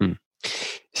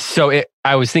 So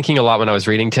I was thinking a lot when I was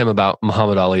reading Tim about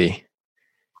Muhammad Ali,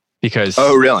 because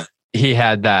really? He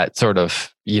had that sort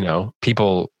of,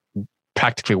 people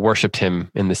practically worshipped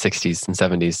him in the 60s and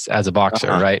 70s as a boxer,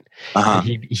 right?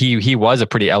 He was a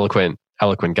pretty eloquent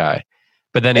guy.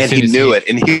 But then he knew it,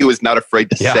 and he was not afraid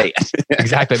to say it.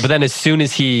 Exactly. But then as soon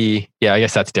as I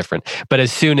guess that's different. But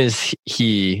as soon as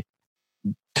he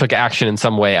took action in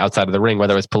some way outside of the ring,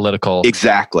 whether it was political,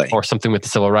 exactly, or something with the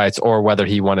civil rights, or whether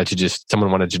he wanted to someone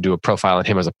wanted to do a profile on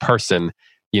him as a person,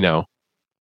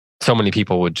 so many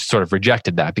people would sort of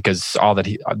rejected that, because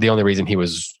the only reason he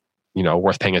was,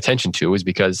 worth paying attention to was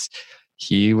because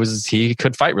he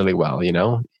could fight really well. He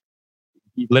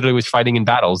literally was fighting in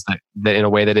battles that in a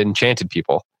way that enchanted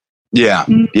people. Yeah.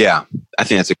 I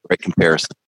think that's a great comparison.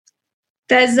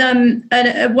 There's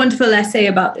a wonderful essay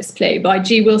about this play by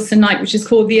G. Wilson Knight, which is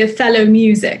called The Othello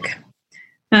Music.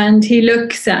 And he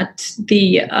looks at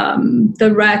the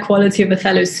rare quality of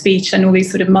Othello's speech and all these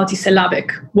sort of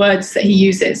multisyllabic words that he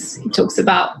uses. He talks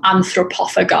about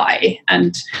anthropophagi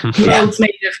and worlds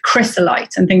made of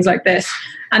chrysolite and things like this.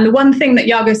 And the one thing that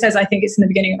Iago says, I think it's in the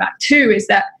beginning of Act 2, is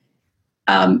that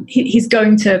he's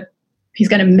going to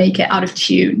make it out of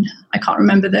tune. I can't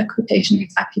remember the quotation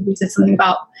exactly, but it's something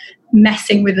about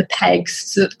messing with the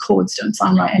pegs so that the chords don't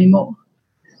sound right anymore.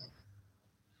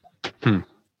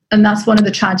 And that's one of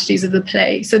the tragedies of the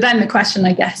play. So then the question,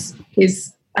 I guess,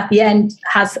 is at the end,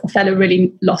 has Othello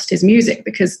really lost his music?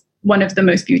 Because one of the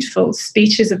most beautiful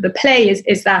speeches of the play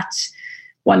is that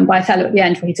one by Othello at the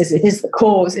end, where he says, it is the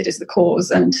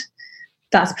cause, and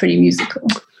that's pretty musical.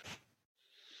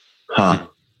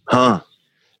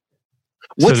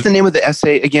 What's the name of the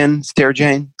essay again, Sarah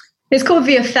Jane? It's called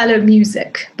The Othello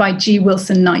Music by G.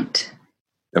 Wilson Knight.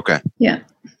 Okay. Yeah.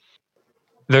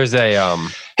 There's a...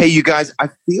 Hey, you guys, I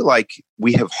feel like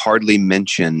we have hardly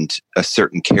mentioned a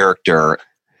certain character,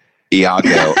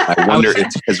 Iago. I wonder is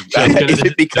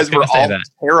it because we're all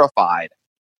terrified?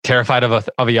 Terrified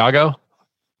of Iago?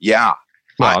 Yeah.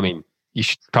 Well, I mean, you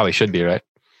probably should be, right?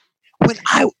 When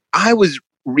I was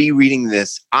rereading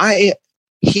this,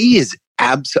 he is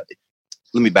absolutely...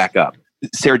 Let me back up.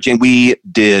 Sarah Jane, we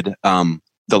did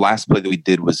the last play that we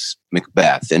did was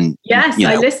Macbeth, and yes,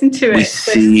 I listened to it. We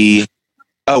see,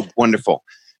 oh, wonderful!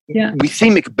 Yeah, we see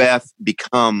Macbeth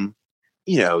become,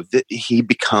 he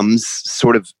becomes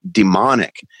sort of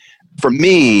demonic. For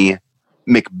me,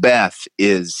 Macbeth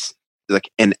is like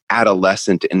an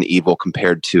adolescent in evil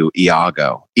compared to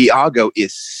Iago. Iago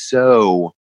is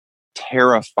so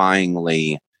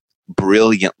terrifyingly,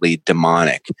 brilliantly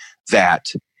demonic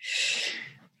that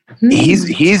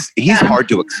he's hard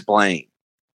to explain.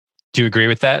 Do you agree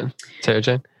with that, Sarah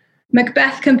Jane?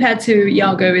 Macbeth compared to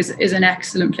Iago is an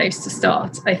excellent place to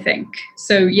start, I think.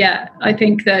 So yeah, I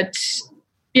think that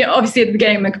obviously at the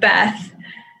beginning, Macbeth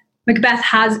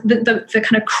has the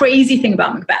kind of crazy thing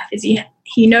about Macbeth is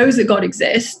he knows that God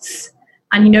exists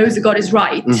and he knows that God is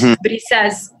right, but he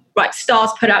says, right,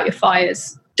 stars, put out your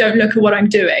fires. Don't look at what I'm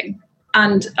doing.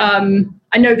 And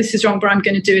I know this is wrong, but I'm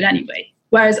going to do it anyway.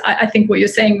 Whereas I think what you're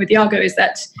saying with Iago is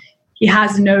that he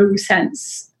has no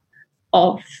sense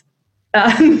of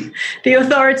the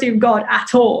authority of God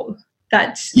at all.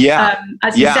 That,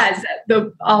 as he says,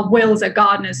 that our wills are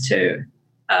gardeners to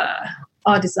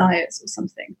our desires or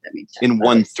something. In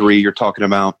 1:3 you're talking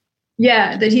about?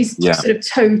 Yeah, that he's sort of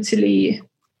totally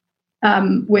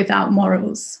without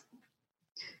morals.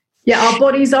 Yeah, our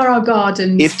bodies are our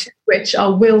gardens, which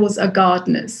our wills are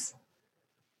gardeners.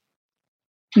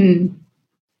 He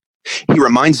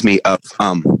reminds me of,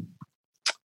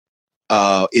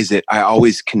 I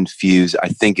always confuse, I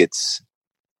think it's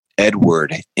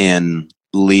Edward in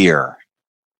Lear.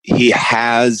 He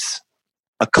has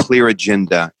a clear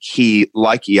agenda. He,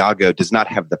 like Iago, does not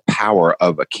have the power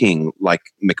of a king like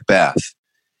Macbeth,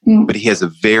 but he has a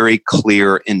very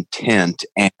clear intent,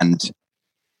 and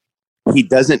he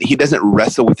doesn't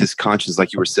wrestle with his conscience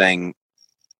like you were saying,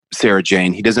 Sarah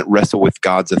Jane. He doesn't wrestle with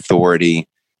God's authority.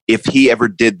 If he ever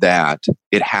did that,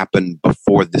 it happened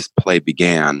before this play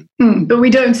began. But we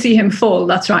don't see him fall.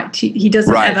 That's right. He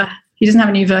doesn't he doesn't have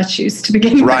any virtues to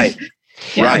begin with.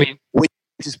 Right. Which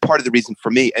is part of the reason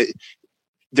for me.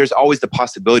 There's always the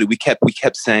possibility. We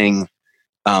kept saying,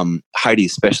 Heidi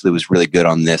especially was really good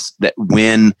on this, that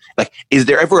is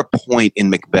there ever a point in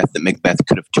Macbeth that Macbeth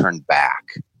could have turned back?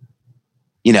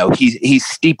 He's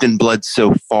steeped in blood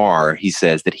so far, he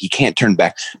says, that he can't turn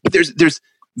back. But there's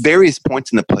various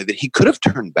points in the play that he could have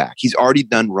turned back. He's already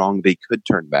done wrong, but he could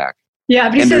turn back. Yeah,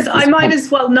 but he says, I might as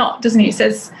well not, doesn't he? He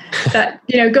says that,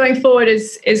 going forward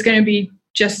is going to be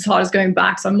just as hard as going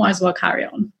back, so I might as well carry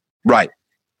on. Right.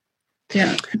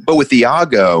 Yeah. But with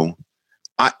Iago,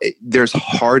 there's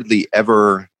hardly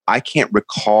ever, I can't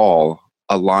recall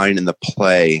a line in the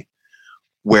play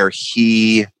where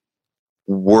he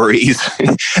worries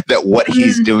that what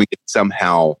he's doing is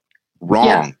somehow wrong.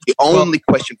 Yeah. The only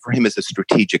question for him is a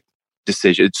strategic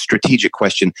decision. It's a strategic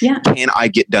question. Yeah. Can I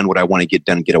get done what I want to get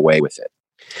done and get away with it?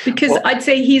 Because I'd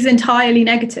say he's entirely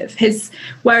negative.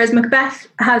 Whereas Macbeth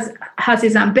has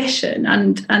his ambition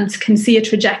and can see a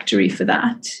trajectory for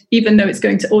that, even though it's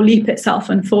going to all leap itself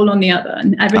and fall on the other,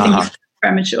 and everything is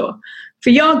premature. For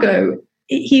Iago,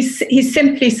 he's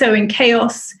simply sowing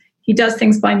chaos. He does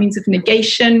things by means of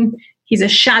negation. He's a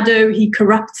shadow. He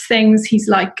corrupts things. He's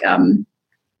like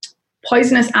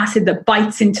poisonous acid that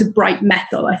bites into bright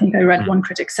metal. I think I read one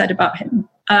critic said about him.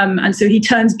 And so he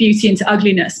turns beauty into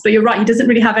ugliness. But you're right, he doesn't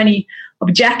really have any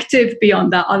objective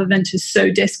beyond that other than to sow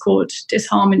discord,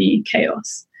 disharmony,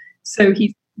 chaos. So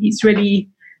he's really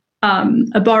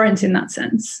abhorrent in that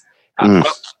sense.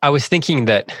 I was thinking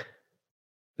that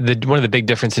one of the big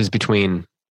differences between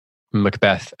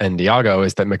Macbeth and Iago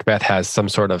is that Macbeth has some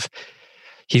sort of,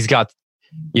 he's got,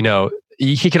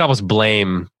 he could almost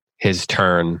blame his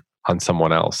turn on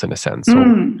someone else in a sense.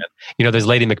 There's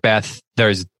Lady Macbeth,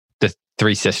 there's the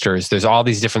three sisters, there's all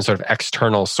these different sort of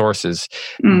external sources,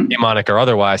 demonic or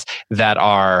otherwise, that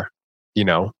are,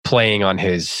 playing on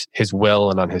his will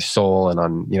and on his soul and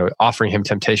on, offering him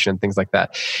temptation and things like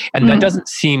that. And that doesn't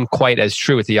seem quite as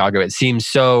true with Iago. It seems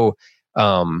so,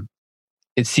 on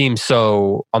the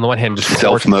one hand, just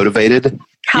self-motivated.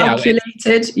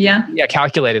 Calculated, yeah,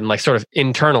 calculated and like sort of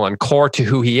internal and core to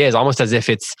who he is, almost as if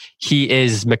he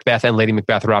is Macbeth and Lady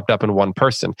Macbeth wrapped up in one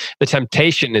person. The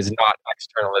temptation is not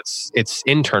external; it's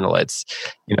internal. It's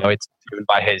it's driven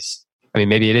by his. I mean,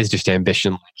 maybe it is just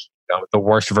ambition, like the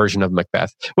worst version of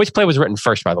Macbeth. Which play was written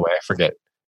first, by the way? I forget.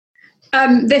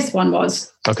 This one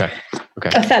was okay.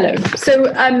 Othello.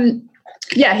 So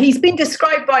he's been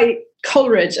described by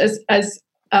Coleridge as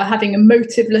having a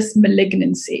motiveless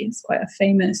malignancy. It's quite a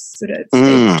famous sort of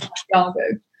statement of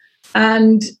Iago.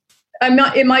 And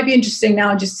it might be interesting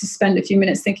now just to spend a few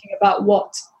minutes thinking about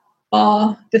what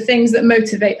are the things that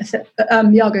motivate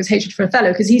Iago's hatred for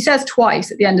Othello, because he says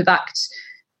twice at the end of Act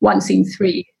 1, Scene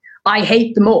 3, I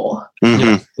hate them all.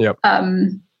 Mm-hmm. Yep.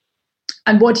 And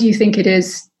what do you think it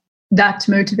is that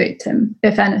motivates him,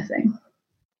 if anything?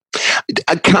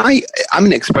 I'm going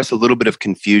to express a little bit of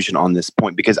confusion on this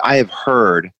point, because I have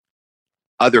heard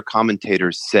other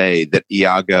commentators say that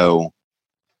Iago,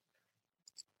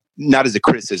 not as a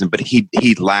criticism, but he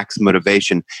lacks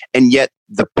motivation. And yet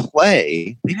the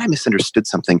play, maybe I misunderstood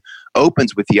something,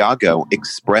 opens with Iago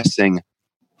expressing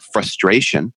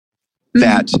frustration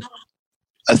that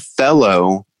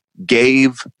Othello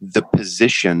gave the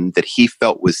position that he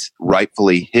felt was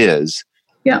rightfully his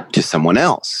to someone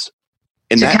else.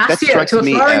 And that strikes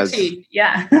me as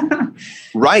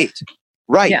right.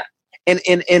 Yeah.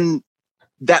 And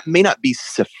that may not be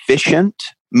sufficient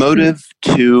motive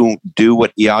to do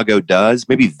what Iago does.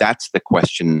 Maybe that's the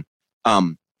question.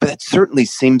 But that certainly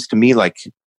seems to me like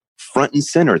front and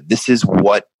center. This is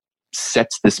what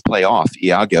sets this play off.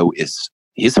 Iago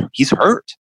he's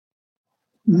hurt.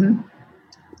 Mm-hmm.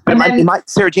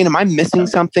 Sarah Jane, am I missing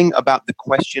something about the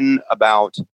question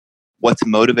about what's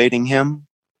motivating him?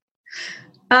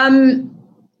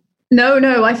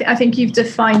 No. I think you've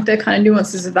defined the kind of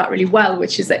nuances of that really well,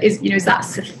 which is that is that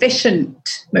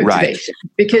sufficient motivation?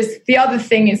 Right. Because the other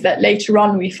thing is that later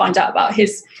on we find out about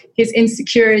his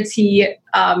insecurity,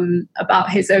 about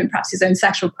perhaps his own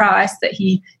sexual prowess, that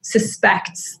he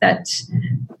suspects that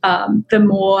the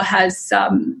Moor has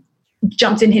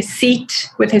jumped in his seat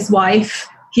with his wife.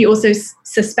 He also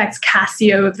suspects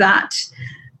Cassio of that.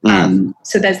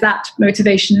 So there's that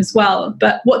motivation as well.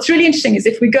 But what's really interesting is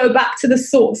if we go back to the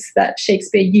source that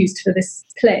Shakespeare used for this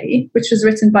play, which was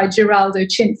written by Giraldo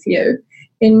Cinthio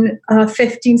in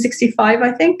 1565,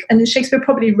 I think. And Shakespeare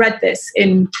probably read this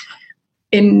in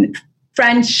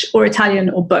French or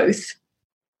Italian or both.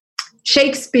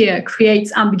 Shakespeare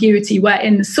creates ambiguity where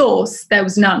in the source there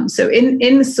was none. So in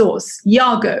the source,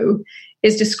 Iago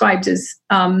is described as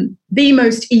the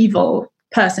most evil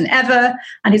person ever,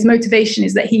 and his motivation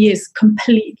is that he is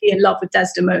completely in love with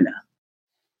Desdemona.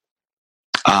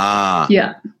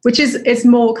 Which is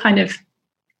more kind of,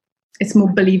 it's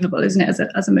more believable, isn't it,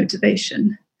 as a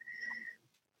motivation?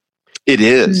 It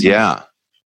is, yeah.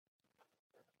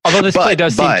 Although this play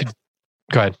does seem to...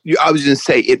 Go ahead. I was going to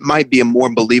say, it might be a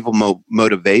more believable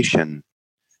motivation,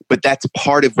 but that's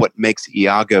part of what makes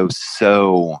Iago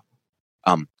so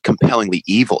compellingly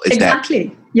evil, is that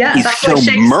he's so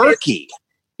murky.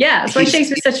 Yeah, that's why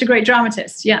Shakespeare's such a great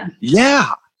dramatist. Yeah.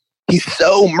 Yeah. He's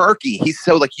so murky. He's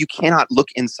so you cannot look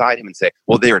inside him and say,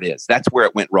 well, there it is. That's where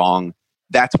it went wrong.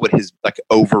 That's what his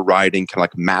overriding kind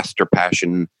of master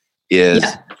passion is.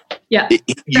 Yeah.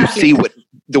 You see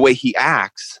the way he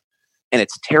acts, and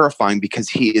it's terrifying because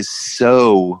he is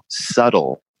so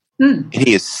subtle. And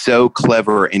he is so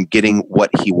clever in getting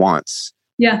what he wants.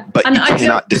 Yeah. But you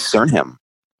cannot discern him.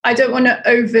 I don't want to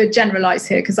overgeneralize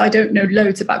here because I don't know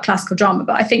loads about classical drama,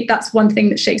 but I think that's one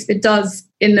thing that Shakespeare does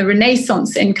in the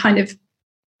Renaissance in kind of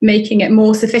making it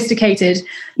more sophisticated,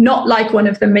 not like one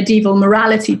of the medieval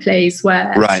morality plays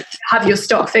where you have your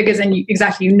stock figures and you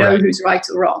know who's right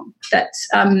or wrong. That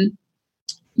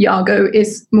Iago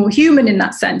is more human in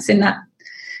that sense, in that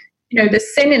the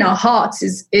sin in our hearts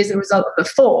is a result of the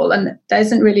fall, and there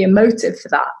isn't really a motive for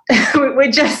that.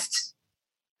 We're just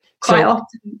quite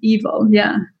often evil,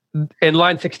 yeah. In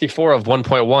line 64 of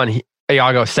 1.1,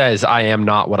 Iago says, I am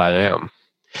not what I am.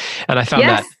 And I found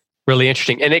that really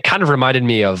interesting. And it kind of reminded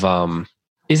me of, who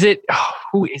is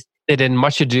it in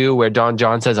Much Ado where Don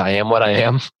John says, I am what I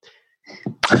am?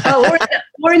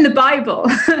 Or in the Bible.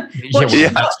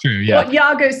 That's true, yeah. What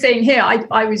Iago's saying here, I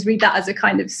always read that as a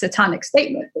kind of satanic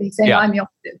statement. He's saying, I'm the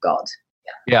opposite of God.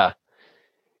 Yeah.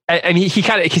 And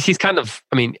he's kind of,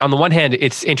 on the one hand,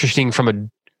 it's interesting from a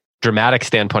dramatic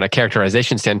standpoint, a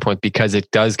characterization standpoint, because it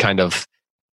does kind of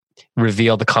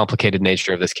reveal the complicated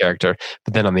nature of this character.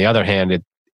 But then on the other hand,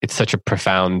 it's such a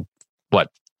profound,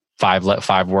 5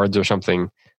 words or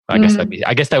something. I guess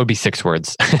that would be 6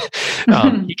 words.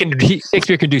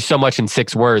 Shakespeare can do so much in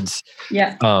 6 words.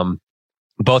 Yeah.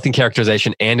 Both in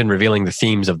characterization and in revealing the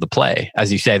themes of the play,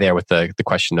 as you say there with the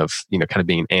question of kind of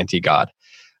being anti-God.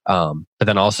 But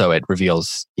then also it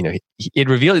reveals,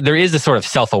 there is a sort of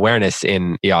self-awareness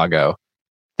in Iago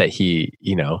that he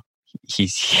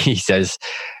says,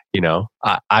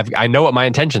 I know what my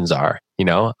intentions are.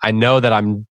 I know that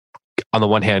I'm, on the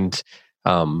one hand,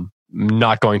 I'm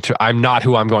not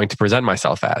who I'm going to present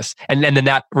myself as. And then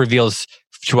that reveals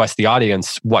to us, the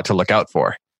audience, what to look out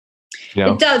for.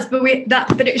 It does,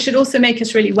 but it should also make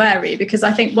us really wary, because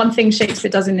I think one thing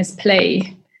Shakespeare does in this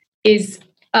play is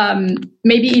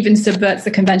maybe even subverts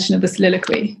the convention of the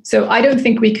soliloquy. So I don't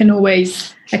think we can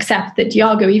always accept that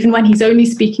Iago, even when he's only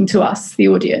speaking to us, the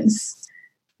audience,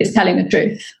 is telling the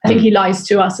truth. I think he lies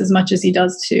to us as much as he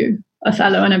does to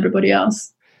Othello and everybody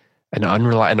else. An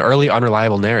early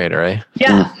unreliable narrator, eh?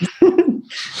 Yeah.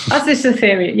 That's just a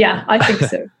theory. Yeah, I think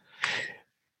so.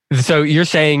 So you're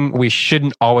saying we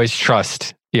shouldn't always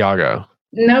trust Iago?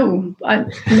 No,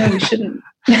 we shouldn't.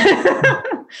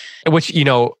 Which,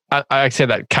 I say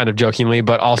that kind of jokingly,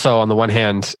 but also on the one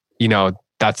hand,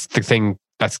 that's the thing.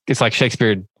 It's like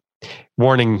Shakespeare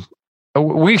warning,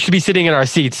 we should be sitting in our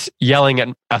seats yelling at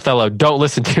Othello, don't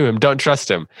listen to him, don't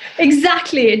trust him.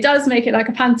 Exactly. It does make it like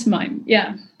a pantomime.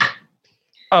 Yeah.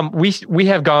 We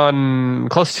have gone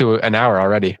close to an hour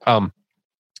already.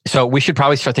 So we should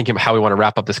probably start thinking about how we want to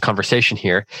wrap up this conversation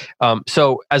here.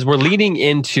 So as we're leading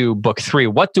into book 3,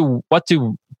 what do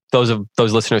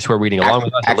those listeners who are reading along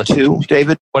with us? Act 2,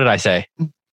 David? What did I say?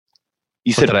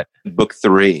 You said book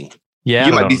 3. Yeah.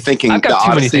 You might be thinking I've got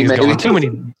too many things going. Too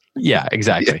many. Yeah,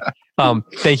 exactly. Yeah.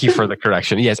 Thank you for the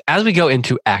correction. Yes. As we go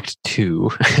into Act 2,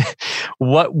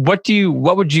 what would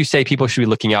you say people should be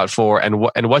looking out for, and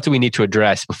what do we need to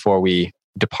address before we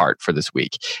depart for this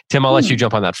week? Tim, I'll let you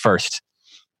jump on that first.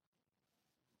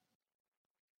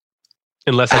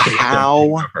 Unless I think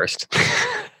how first.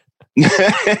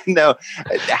 No,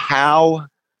 how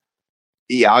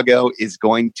Iago is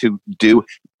going to do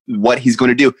what he's going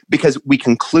to do, because we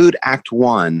conclude Act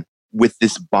 1 with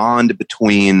this bond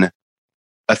between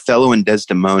Othello and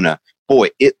Desdemona. Boy,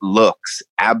 it looks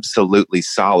absolutely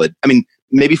solid. I mean,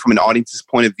 maybe from an audience's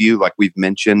point of view, like we've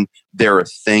mentioned, there are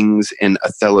things in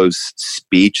Othello's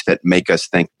speech that make us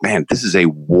think, man, this is a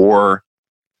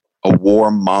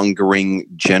warmongering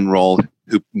general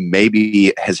who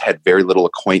maybe has had very little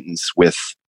acquaintance with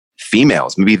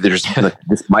females. Maybe this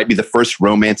might be the first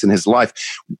romance in his life.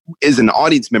 As an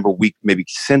audience member, we maybe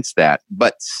sense that,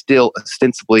 but still,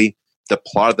 ostensibly, the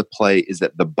plot of the play is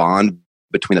that the bond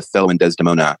between Othello and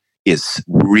Desdemona is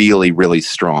really, really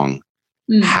strong.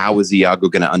 How is Iago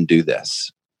going to undo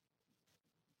this?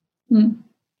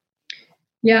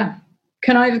 Yeah.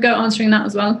 Can I go answering that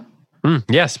as well?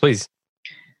 Yes, please.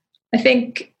 I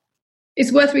think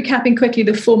it's worth recapping quickly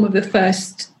the form of the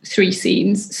first 3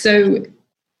 scenes. So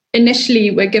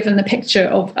initially, we're given the picture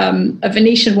of a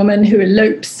Venetian woman who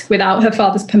elopes without her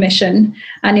father's permission.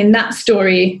 And in that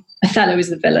story, Othello is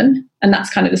the villain. And that's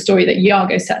kind of the story that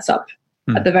Iago sets up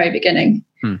at the very beginning.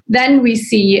 Then we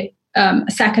see a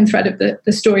second thread of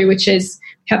the story, which is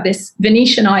we have this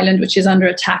Venetian island, which is under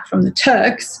attack from the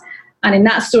Turks. And in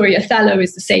that story, Othello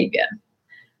is the savior.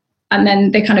 And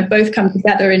then they kind of both come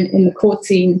together in the court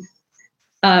scene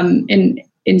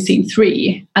in scene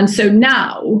 3. And so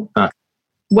now,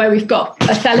 where we've got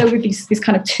Othello with these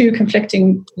kind of 2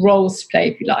 conflicting roles to play,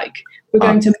 if you like, we're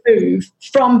going to move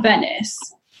from Venice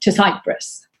to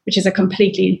Cyprus, which is a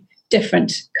completely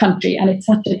different country. And it's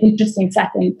such an interesting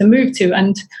setting to move to.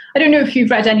 And I don't know if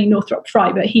you've read any Northrop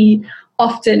Frye, but he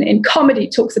often in comedy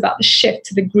talks about the shift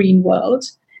to the green world,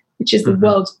 which is the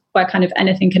world where kind of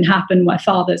anything can happen, where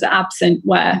fathers are absent,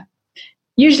 where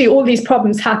usually all these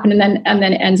problems happen, and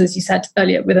then it ends, as you said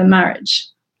earlier, with a marriage.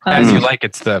 As you like,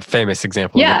 it's the famous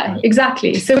example. Yeah,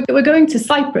 exactly. So we're going to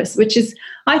Cyprus, which is,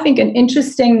 I think, an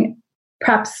interesting,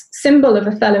 perhaps, symbol of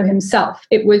Othello himself.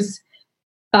 It was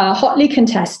hotly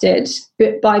contested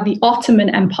by the Ottoman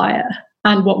Empire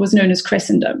and what was known as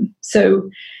Christendom. So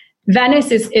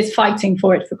Venice is fighting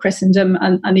for it for Christendom,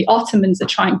 and the Ottomans are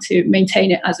trying to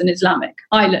maintain it as an Islamic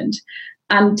island.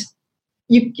 And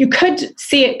you could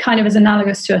see it kind of as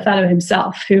analogous to Othello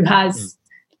himself, who has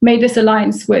made this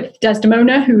alliance with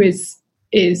Desdemona, who is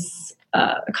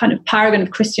a kind of paragon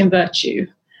of Christian virtue.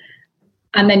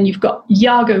 And then you've got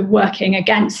Iago working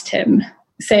against him,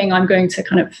 saying, I'm going to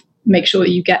kind of make sure that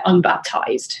you get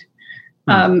unbaptized.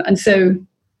 And so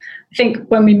I think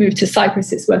when we move to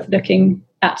Cyprus, it's worth looking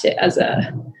at it as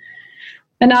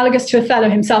analogous to Othello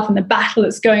himself and the battle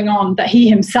that's going on, that he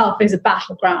himself is a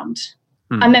battleground.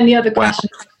 And then the other question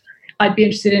I'd be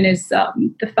interested in is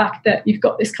the fact that you've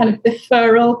got this kind of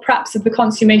deferral, perhaps, of the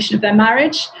consummation of their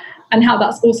marriage, and how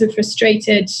that's also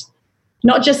frustrated,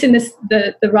 not just in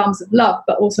the realms of love,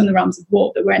 but also in the realms of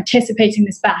war, that we're anticipating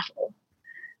this battle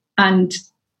and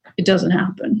it doesn't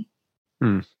happen.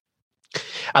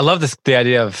 I love the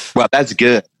idea of, well, that's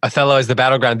good. Othello is the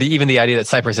battleground. Even the idea that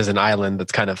Cyprus is an island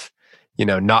that's kind of,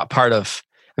 not part of,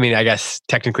 I mean, I guess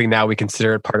technically now we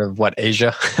consider it part of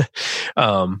Asia,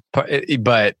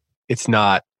 but it's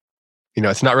not,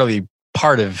 it's not really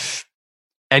part of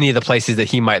any of the places that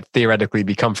he might theoretically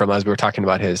become from, as we were talking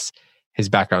about his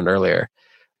background earlier.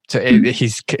 So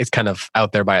it's kind of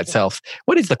out there by itself.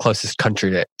 What is the closest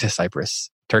country to Cyprus?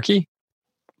 Turkey?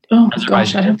 Oh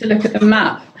gosh, I'd have to look at the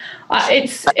map.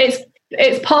 It's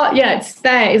part, it's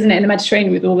there, isn't it, in the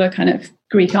Mediterranean with all the kind of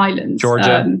Greek islands.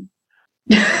 Georgia.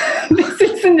 This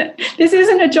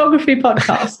isn't a geography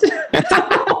podcast.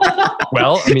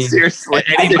 Well, I mean, seriously,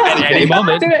 at any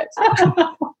moment,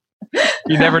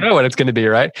 you never know what it's going to be,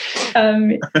 right?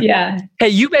 Yeah. Hey,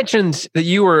 you mentioned that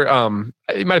you were,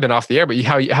 it might have been off the air, but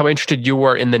how interested you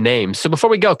were in the name. So before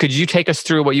we go, could you take us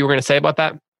through what you were going to say about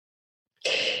that?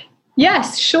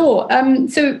 Yes, sure.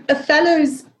 So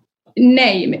Othello's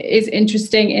name is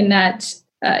interesting in that,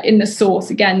 in the source,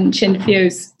 again,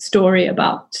 Cinthio's story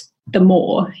about the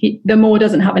Moor. The Moor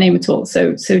doesn't have a name at all.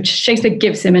 So Shakespeare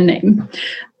gives him a name.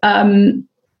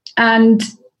 And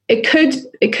it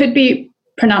could be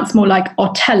pronounced more like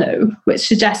Othello, which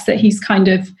suggests that he's kind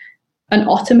of an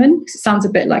Ottoman. It sounds a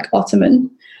bit like Ottoman.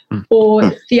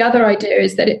 Or the other idea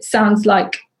is that it sounds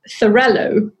like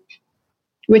Thorello,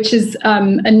 which is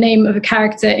a name of a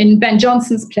character in Ben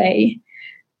Jonson's play,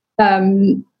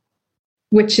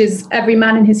 which is Every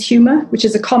Man in His Humour, which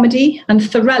is a comedy. And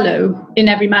Thorello in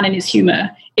Every Man in His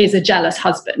Humour is a jealous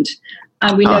husband.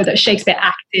 And we know that Shakespeare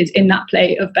acted in that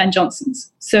play of Ben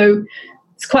Jonson's. So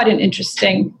it's quite an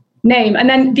interesting name. And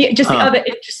then the other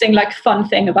interesting, fun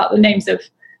thing about the names of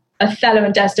Othello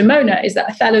and Desdemona is that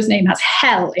Othello's name has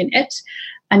hell in it,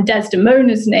 and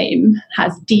Desdemona's name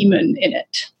has demon in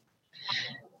it.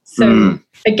 So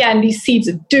again, these seeds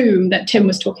of doom that Tim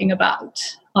was talking about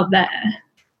are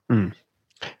there.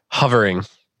 Hovering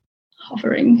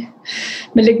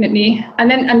malignantly.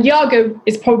 And Iago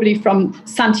is probably from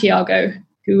Santiago,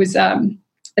 who was a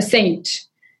saint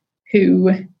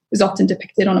who was often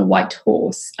depicted on a white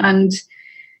horse and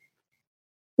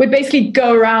would basically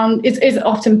go around, is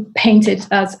often painted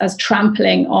as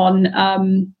trampling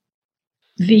on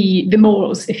the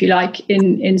Moors, if you like,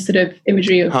 in sort of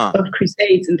imagery of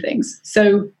crusades and things.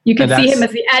 So you can see him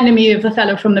as the enemy of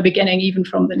Othello from the beginning, even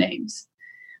from the names.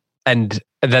 And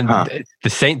then the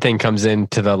saint thing comes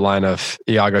into the line of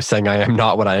Iago saying, I am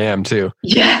not what I am, too.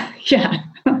 Yeah.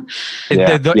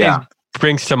 It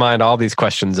brings to mind all these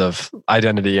questions of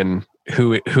identity and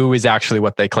who is actually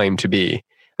what they claim to be.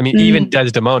 I mean, even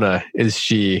Desdemona,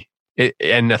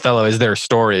 and Othello, is their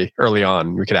story early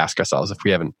on? We could ask ourselves, if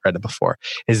we haven't read it before,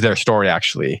 is their story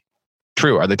actually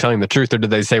true? Are they telling the truth, or did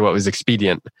they say what was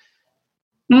expedient?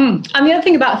 And the other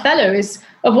thing about Othello is,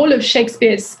 of all of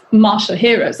Shakespeare's martial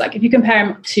heroes, like if you compare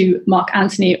him to Mark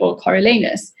Antony or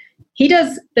Coriolanus, he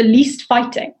does the least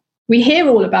fighting. We hear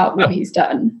all about what he's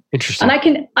done. Interesting.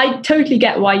 And I totally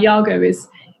get why Iago is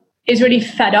really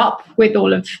fed up with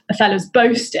all of Othello's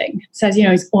boasting. Says,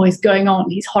 he's always going on.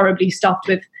 He's horribly stuffed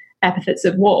with epithets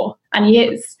of war. And he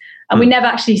is. And we never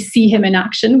actually see him in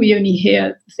action. We only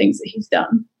hear the things that he's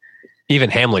done. Even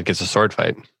Hamlet gets a sword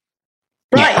fight.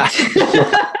 Right.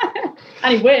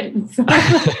 And he wins.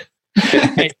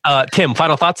 Hey, Tim,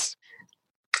 final thoughts?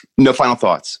 No final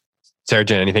thoughts. Sarah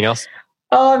Jane, anything else?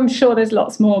 Oh, I'm sure there's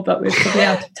lots more, but we're probably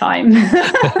out of time.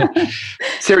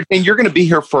 Sarah Jane, you're going to be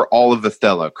here for all of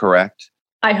Othello, correct?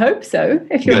 I hope so,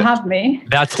 if you'll have me.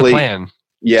 That's the plan.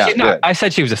 Yeah. I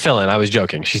said she was a fill-in. I was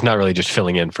joking. She's not really just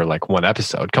filling in for one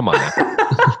episode. Come on now.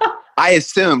 I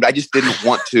assumed. I just didn't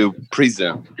want to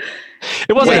presume.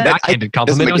 It wasn't a backhanded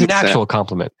compliment. It was an actual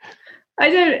compliment.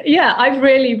 I've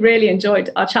really, really enjoyed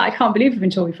our chat. I can't believe we've been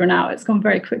talking for an hour. It's gone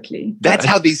very quickly. That's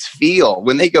how these feel.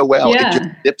 When they go well, it just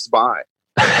dips by.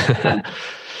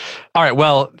 All right.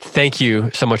 Well, thank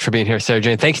you so much for being here, Sarah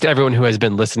Jane. Thanks to everyone who has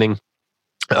been listening.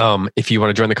 If you want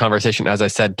to join the conversation, as I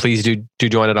said, please do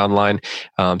join it online.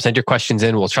 Send your questions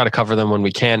in. We'll try to cover them when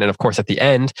we can. And of course, at the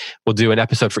end, we'll do an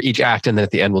episode for each act. And then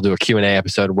at the end, we'll do a Q&A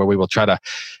episode where we will try to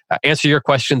answer your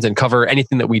questions and cover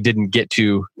anything that we didn't get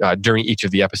to during each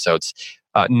of the episodes.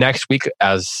 Next week,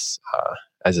 as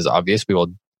is obvious, we will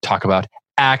talk about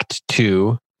Act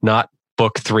 2, not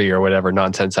Book 3 or whatever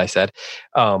nonsense I said.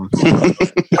 I'll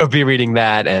be reading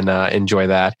that and enjoy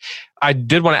that. I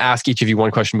did want to ask each of you one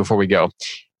question before we go.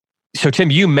 So, Tim,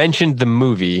 you mentioned the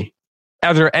movie.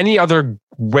 Are there any other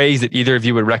ways that either of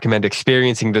you would recommend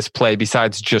experiencing this play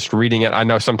besides just reading it? I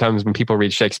know sometimes when people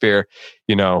read Shakespeare,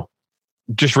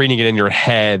 just reading it in your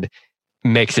head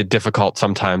makes it difficult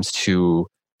sometimes to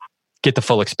get the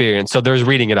full experience. So there's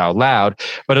reading it out loud,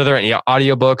 but are there any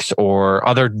audiobooks or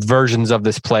other versions of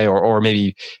this play or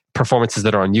maybe performances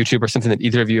that are on YouTube or something that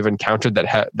either of you have encountered that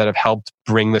have helped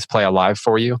bring this play alive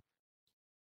for you?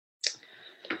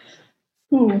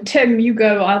 Ooh, Tim, you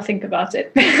go. I'll think about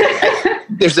it.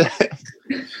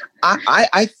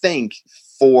 I think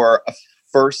for a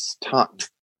first time,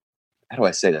 how do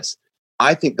I say this?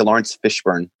 I think the Lawrence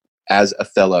Fishburne as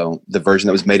Othello, the version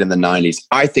that was made in the 90s.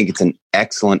 I think it's an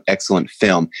excellent, excellent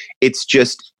film. It's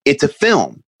a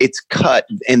film. It's cut,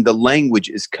 and the language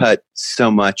is cut so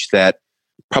much that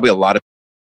probably a lot of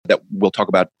that we'll talk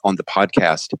about on the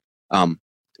podcast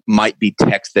might be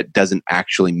text that doesn't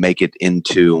actually make it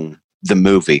into the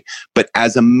movie. But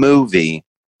as a movie,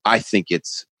 I think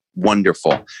it's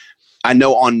wonderful. I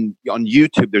know on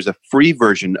YouTube, there's a free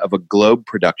version of a Globe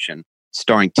production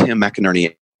starring Tim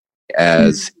McInerney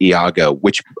as Iago,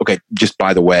 which, okay, just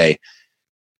by the way,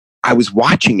 I was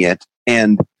watching it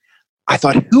and I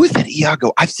thought, who is that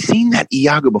Iago? I've seen that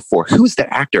Iago before. Who is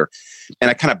that actor? And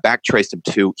I kind of backtraced him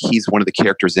to, he's one of the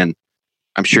characters in,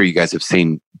 I'm sure you guys have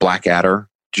seen Blackadder.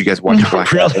 Did you guys watch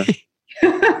Blackadder?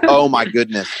 Oh my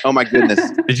goodness. Oh my goodness.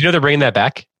 Did you know they're bringing that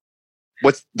back?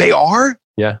 They are?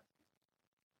 Yeah.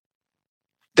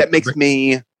 That makes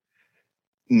me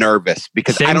nervous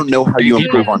because I don't know how you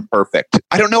improve on perfect.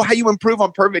 I don't know how you improve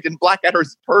on perfect, and Blackadder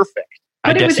is perfect.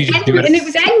 But it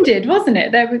was ended, wasn't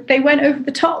it? They went over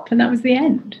the top, and that was the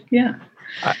end. Yeah.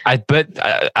 I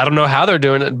don't know how they're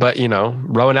doing it, but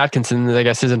Rowan Atkinson, I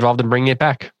guess, is involved in bringing it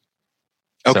back.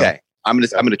 Okay, so. I'm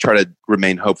gonna try to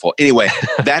remain hopeful. Anyway,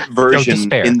 that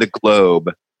version in the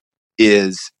Globe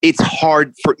it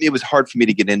was hard for me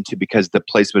to get into because the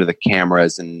placement of the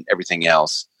cameras and everything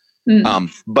else.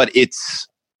 But it's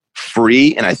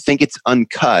free, and I think it's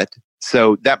uncut,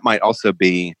 so that might also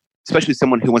be, especially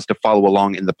someone who wants to follow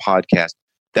along in the podcast,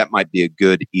 that might be a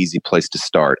good, easy place to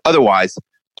start. Otherwise,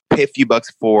 pay a few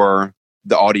bucks for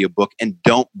the audiobook and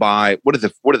don't buy, what are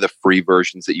the free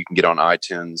versions that you can get on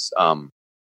iTunes?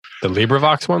 The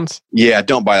LibriVox ones? Yeah,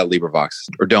 don't buy a LibriVox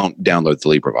or don't download the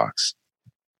LibriVox.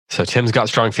 So Tim's got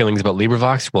strong feelings about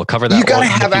LibriVox. We'll cover that. You gotta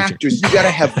have actors. You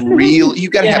gotta have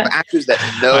have actors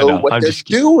that know what they're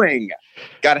doing.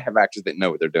 Gotta have actors that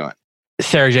know what they're doing.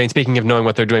 Sarah Jane, speaking of knowing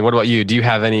what they're doing, what about you? Do you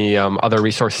have any other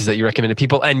resources that you recommend to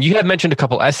people? And you have mentioned a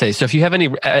couple essays. So if you have any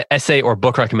essay or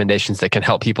book recommendations that can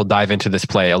help people dive into this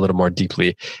play a little more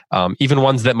deeply, even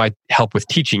ones that might help with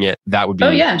teaching it, that would be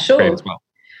great as well.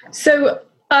 So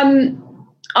I'm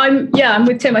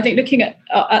with Tim. I think looking at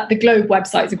the Globe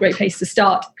website is a great place to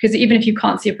start, because even if you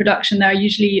can't see a production, there are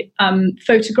usually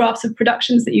photographs of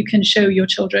productions that you can show your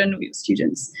children or your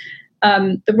students.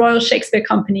 The Royal Shakespeare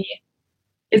Company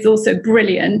is also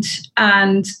brilliant,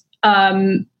 and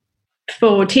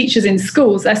for teachers in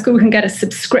schools, their school can get a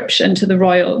subscription to the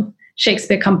Royal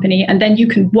Shakespeare Company, and then you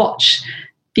can watch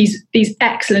these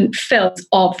excellent films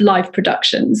of live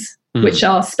productions, which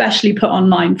are specially put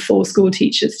online for school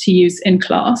teachers to use in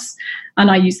class.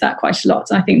 And I use that quite a lot.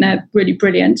 I think they're really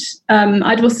brilliant.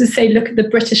 I'd also say look at the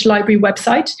British Library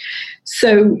website.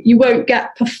 So you won't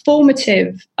get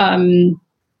performative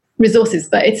resources,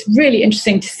 but it's really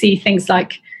interesting to see things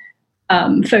like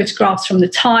photographs from the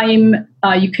time.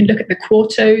 You can look at the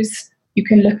quartos. You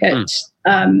can look at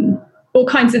all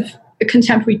kinds of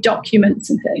contemporary documents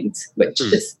and things, which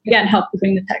just, again, help to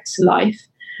bring the text to life.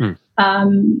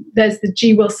 There's the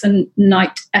G. Wilson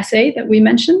Knight essay that we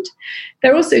mentioned.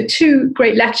 There are also two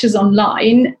great lectures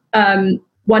online.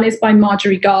 One is by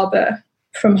Marjorie Garber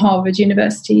from Harvard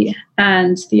University,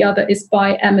 and the other is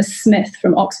by Emma Smith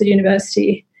from Oxford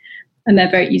University, and they're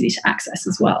very easy to access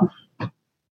as well.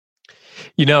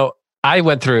 I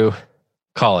went through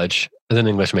college as an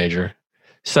English major,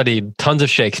 studied tons of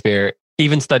Shakespeare,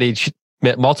 even studied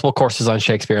multiple courses on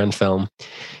Shakespeare and film,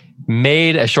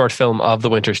 made a short film of The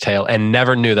Winter's Tale, and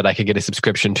never knew that I could get a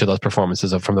subscription to those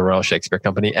performances from the Royal Shakespeare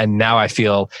Company. And now I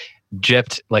feel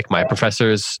gypped, like my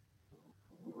professors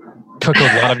took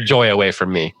a lot of joy away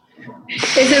from me.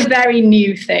 It's a very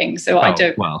new thing, so I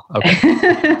don't... Well, okay.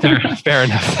 Fair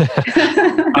enough.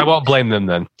 I won't blame them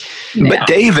then. But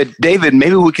David,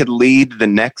 maybe we could lead the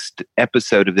next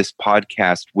episode of this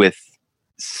podcast with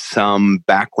some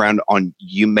background on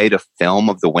you made a film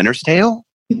of The Winter's Tale?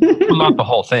 Well, not the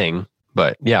whole thing,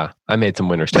 but yeah, I made some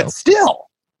Winter's Tale. But still.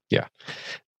 Yeah.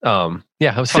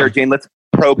 It was Sarah fun. Jane, let's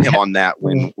probe him on that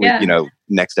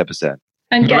next episode.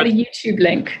 And get a YouTube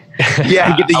link.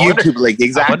 Yeah, get the YouTube link.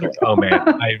 Exactly. Oh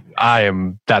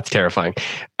man, that's terrifying.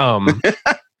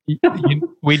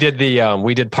 We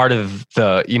did part of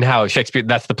the, how Shakespeare,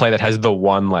 that's the play that has the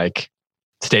one like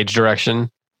stage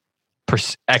direction.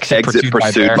 Exit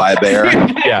pursued by a bear.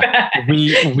 Yeah,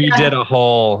 we did a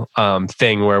whole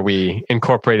thing where we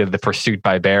incorporated the pursuit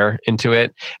by bear into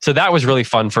it. So that was really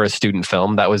fun for a student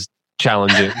film. That was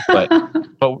challenging, but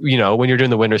when you're doing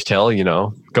The Winter's Tale,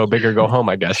 go big or go home,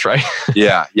 I guess, right?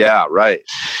 Yeah, right.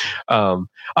 All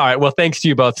right. Well, thanks to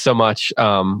you both so much.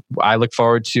 I look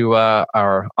forward to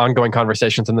our ongoing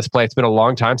conversations on this play. It's been a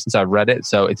long time since I've read it,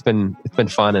 so it's been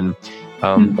fun, and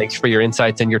thanks for your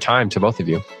insights and your time to both of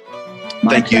you.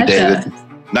 Thank you, David.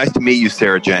 Nice to meet you,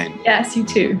 Sarah Jane. Yes, you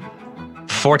too.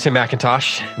 For Tim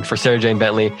McIntosh and for Sarah Jane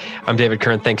Bentley, I'm David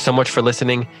Kern. Thanks so much for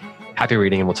listening. Happy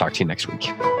reading, and we'll talk to you next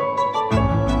week.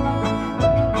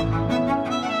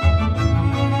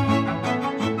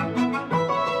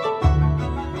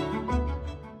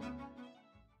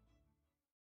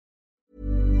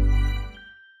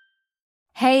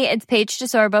 Hey, it's Paige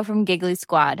DeSorbo from Giggly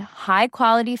Squad. High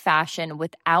quality fashion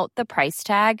without the price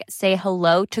tag. Say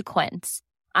hello to Quince.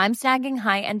 I'm snagging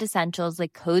high-end essentials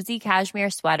like cozy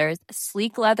cashmere sweaters,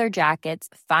 sleek leather jackets,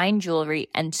 fine jewelry,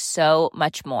 and so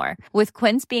much more. With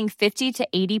Quince being 50 to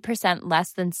 80%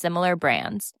 less than similar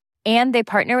brands. And they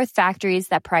partner with factories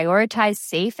that prioritize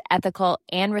safe, ethical,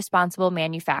 and responsible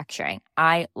manufacturing.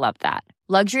 I love that.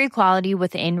 Luxury quality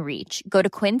within reach. Go to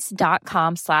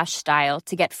quince.com/style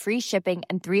to get free shipping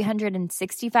and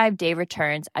 365-day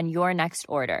returns on your next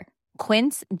order.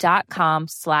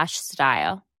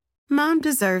 Quince.com/style. Mom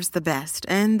deserves the best,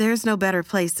 and there's no better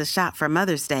place to shop for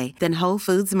Mother's Day than Whole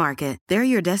Foods Market. They're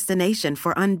your destination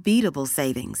for unbeatable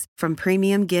savings, from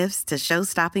premium gifts to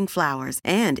show-stopping flowers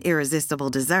and irresistible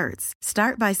desserts.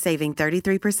 Start by saving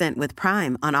 33% with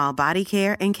Prime on all body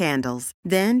care and candles.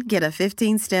 Then get a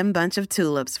 15-stem bunch of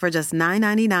tulips for just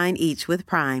 $9.99 each with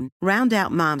Prime. Round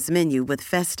out Mom's menu with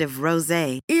festive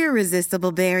rosé,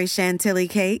 irresistible berry chantilly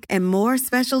cake, and more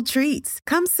special treats.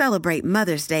 Come celebrate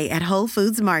Mother's Day at Whole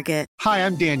Foods Market. Hi,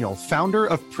 I'm Daniel, founder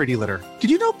of Pretty Litter. Did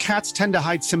you know cats tend to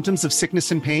hide symptoms of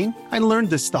sickness and pain? I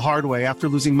learned this the hard way after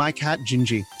losing my cat,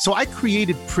 Gingy. So I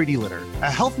created Pretty Litter,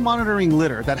 a health monitoring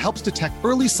litter that helps detect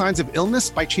early signs of illness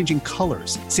by changing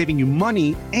colors, saving you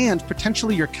money and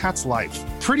potentially your cat's life.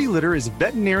 Pretty Litter is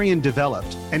veterinarian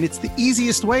developed, and it's the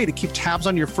easiest way to keep tabs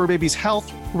on your fur baby's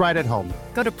health right at home.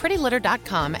 Go to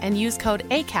prettylitter.com and use code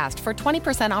ACAST for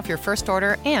 20% off your first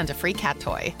order and a free cat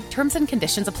toy. Terms and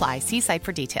conditions apply. See site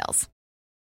for details.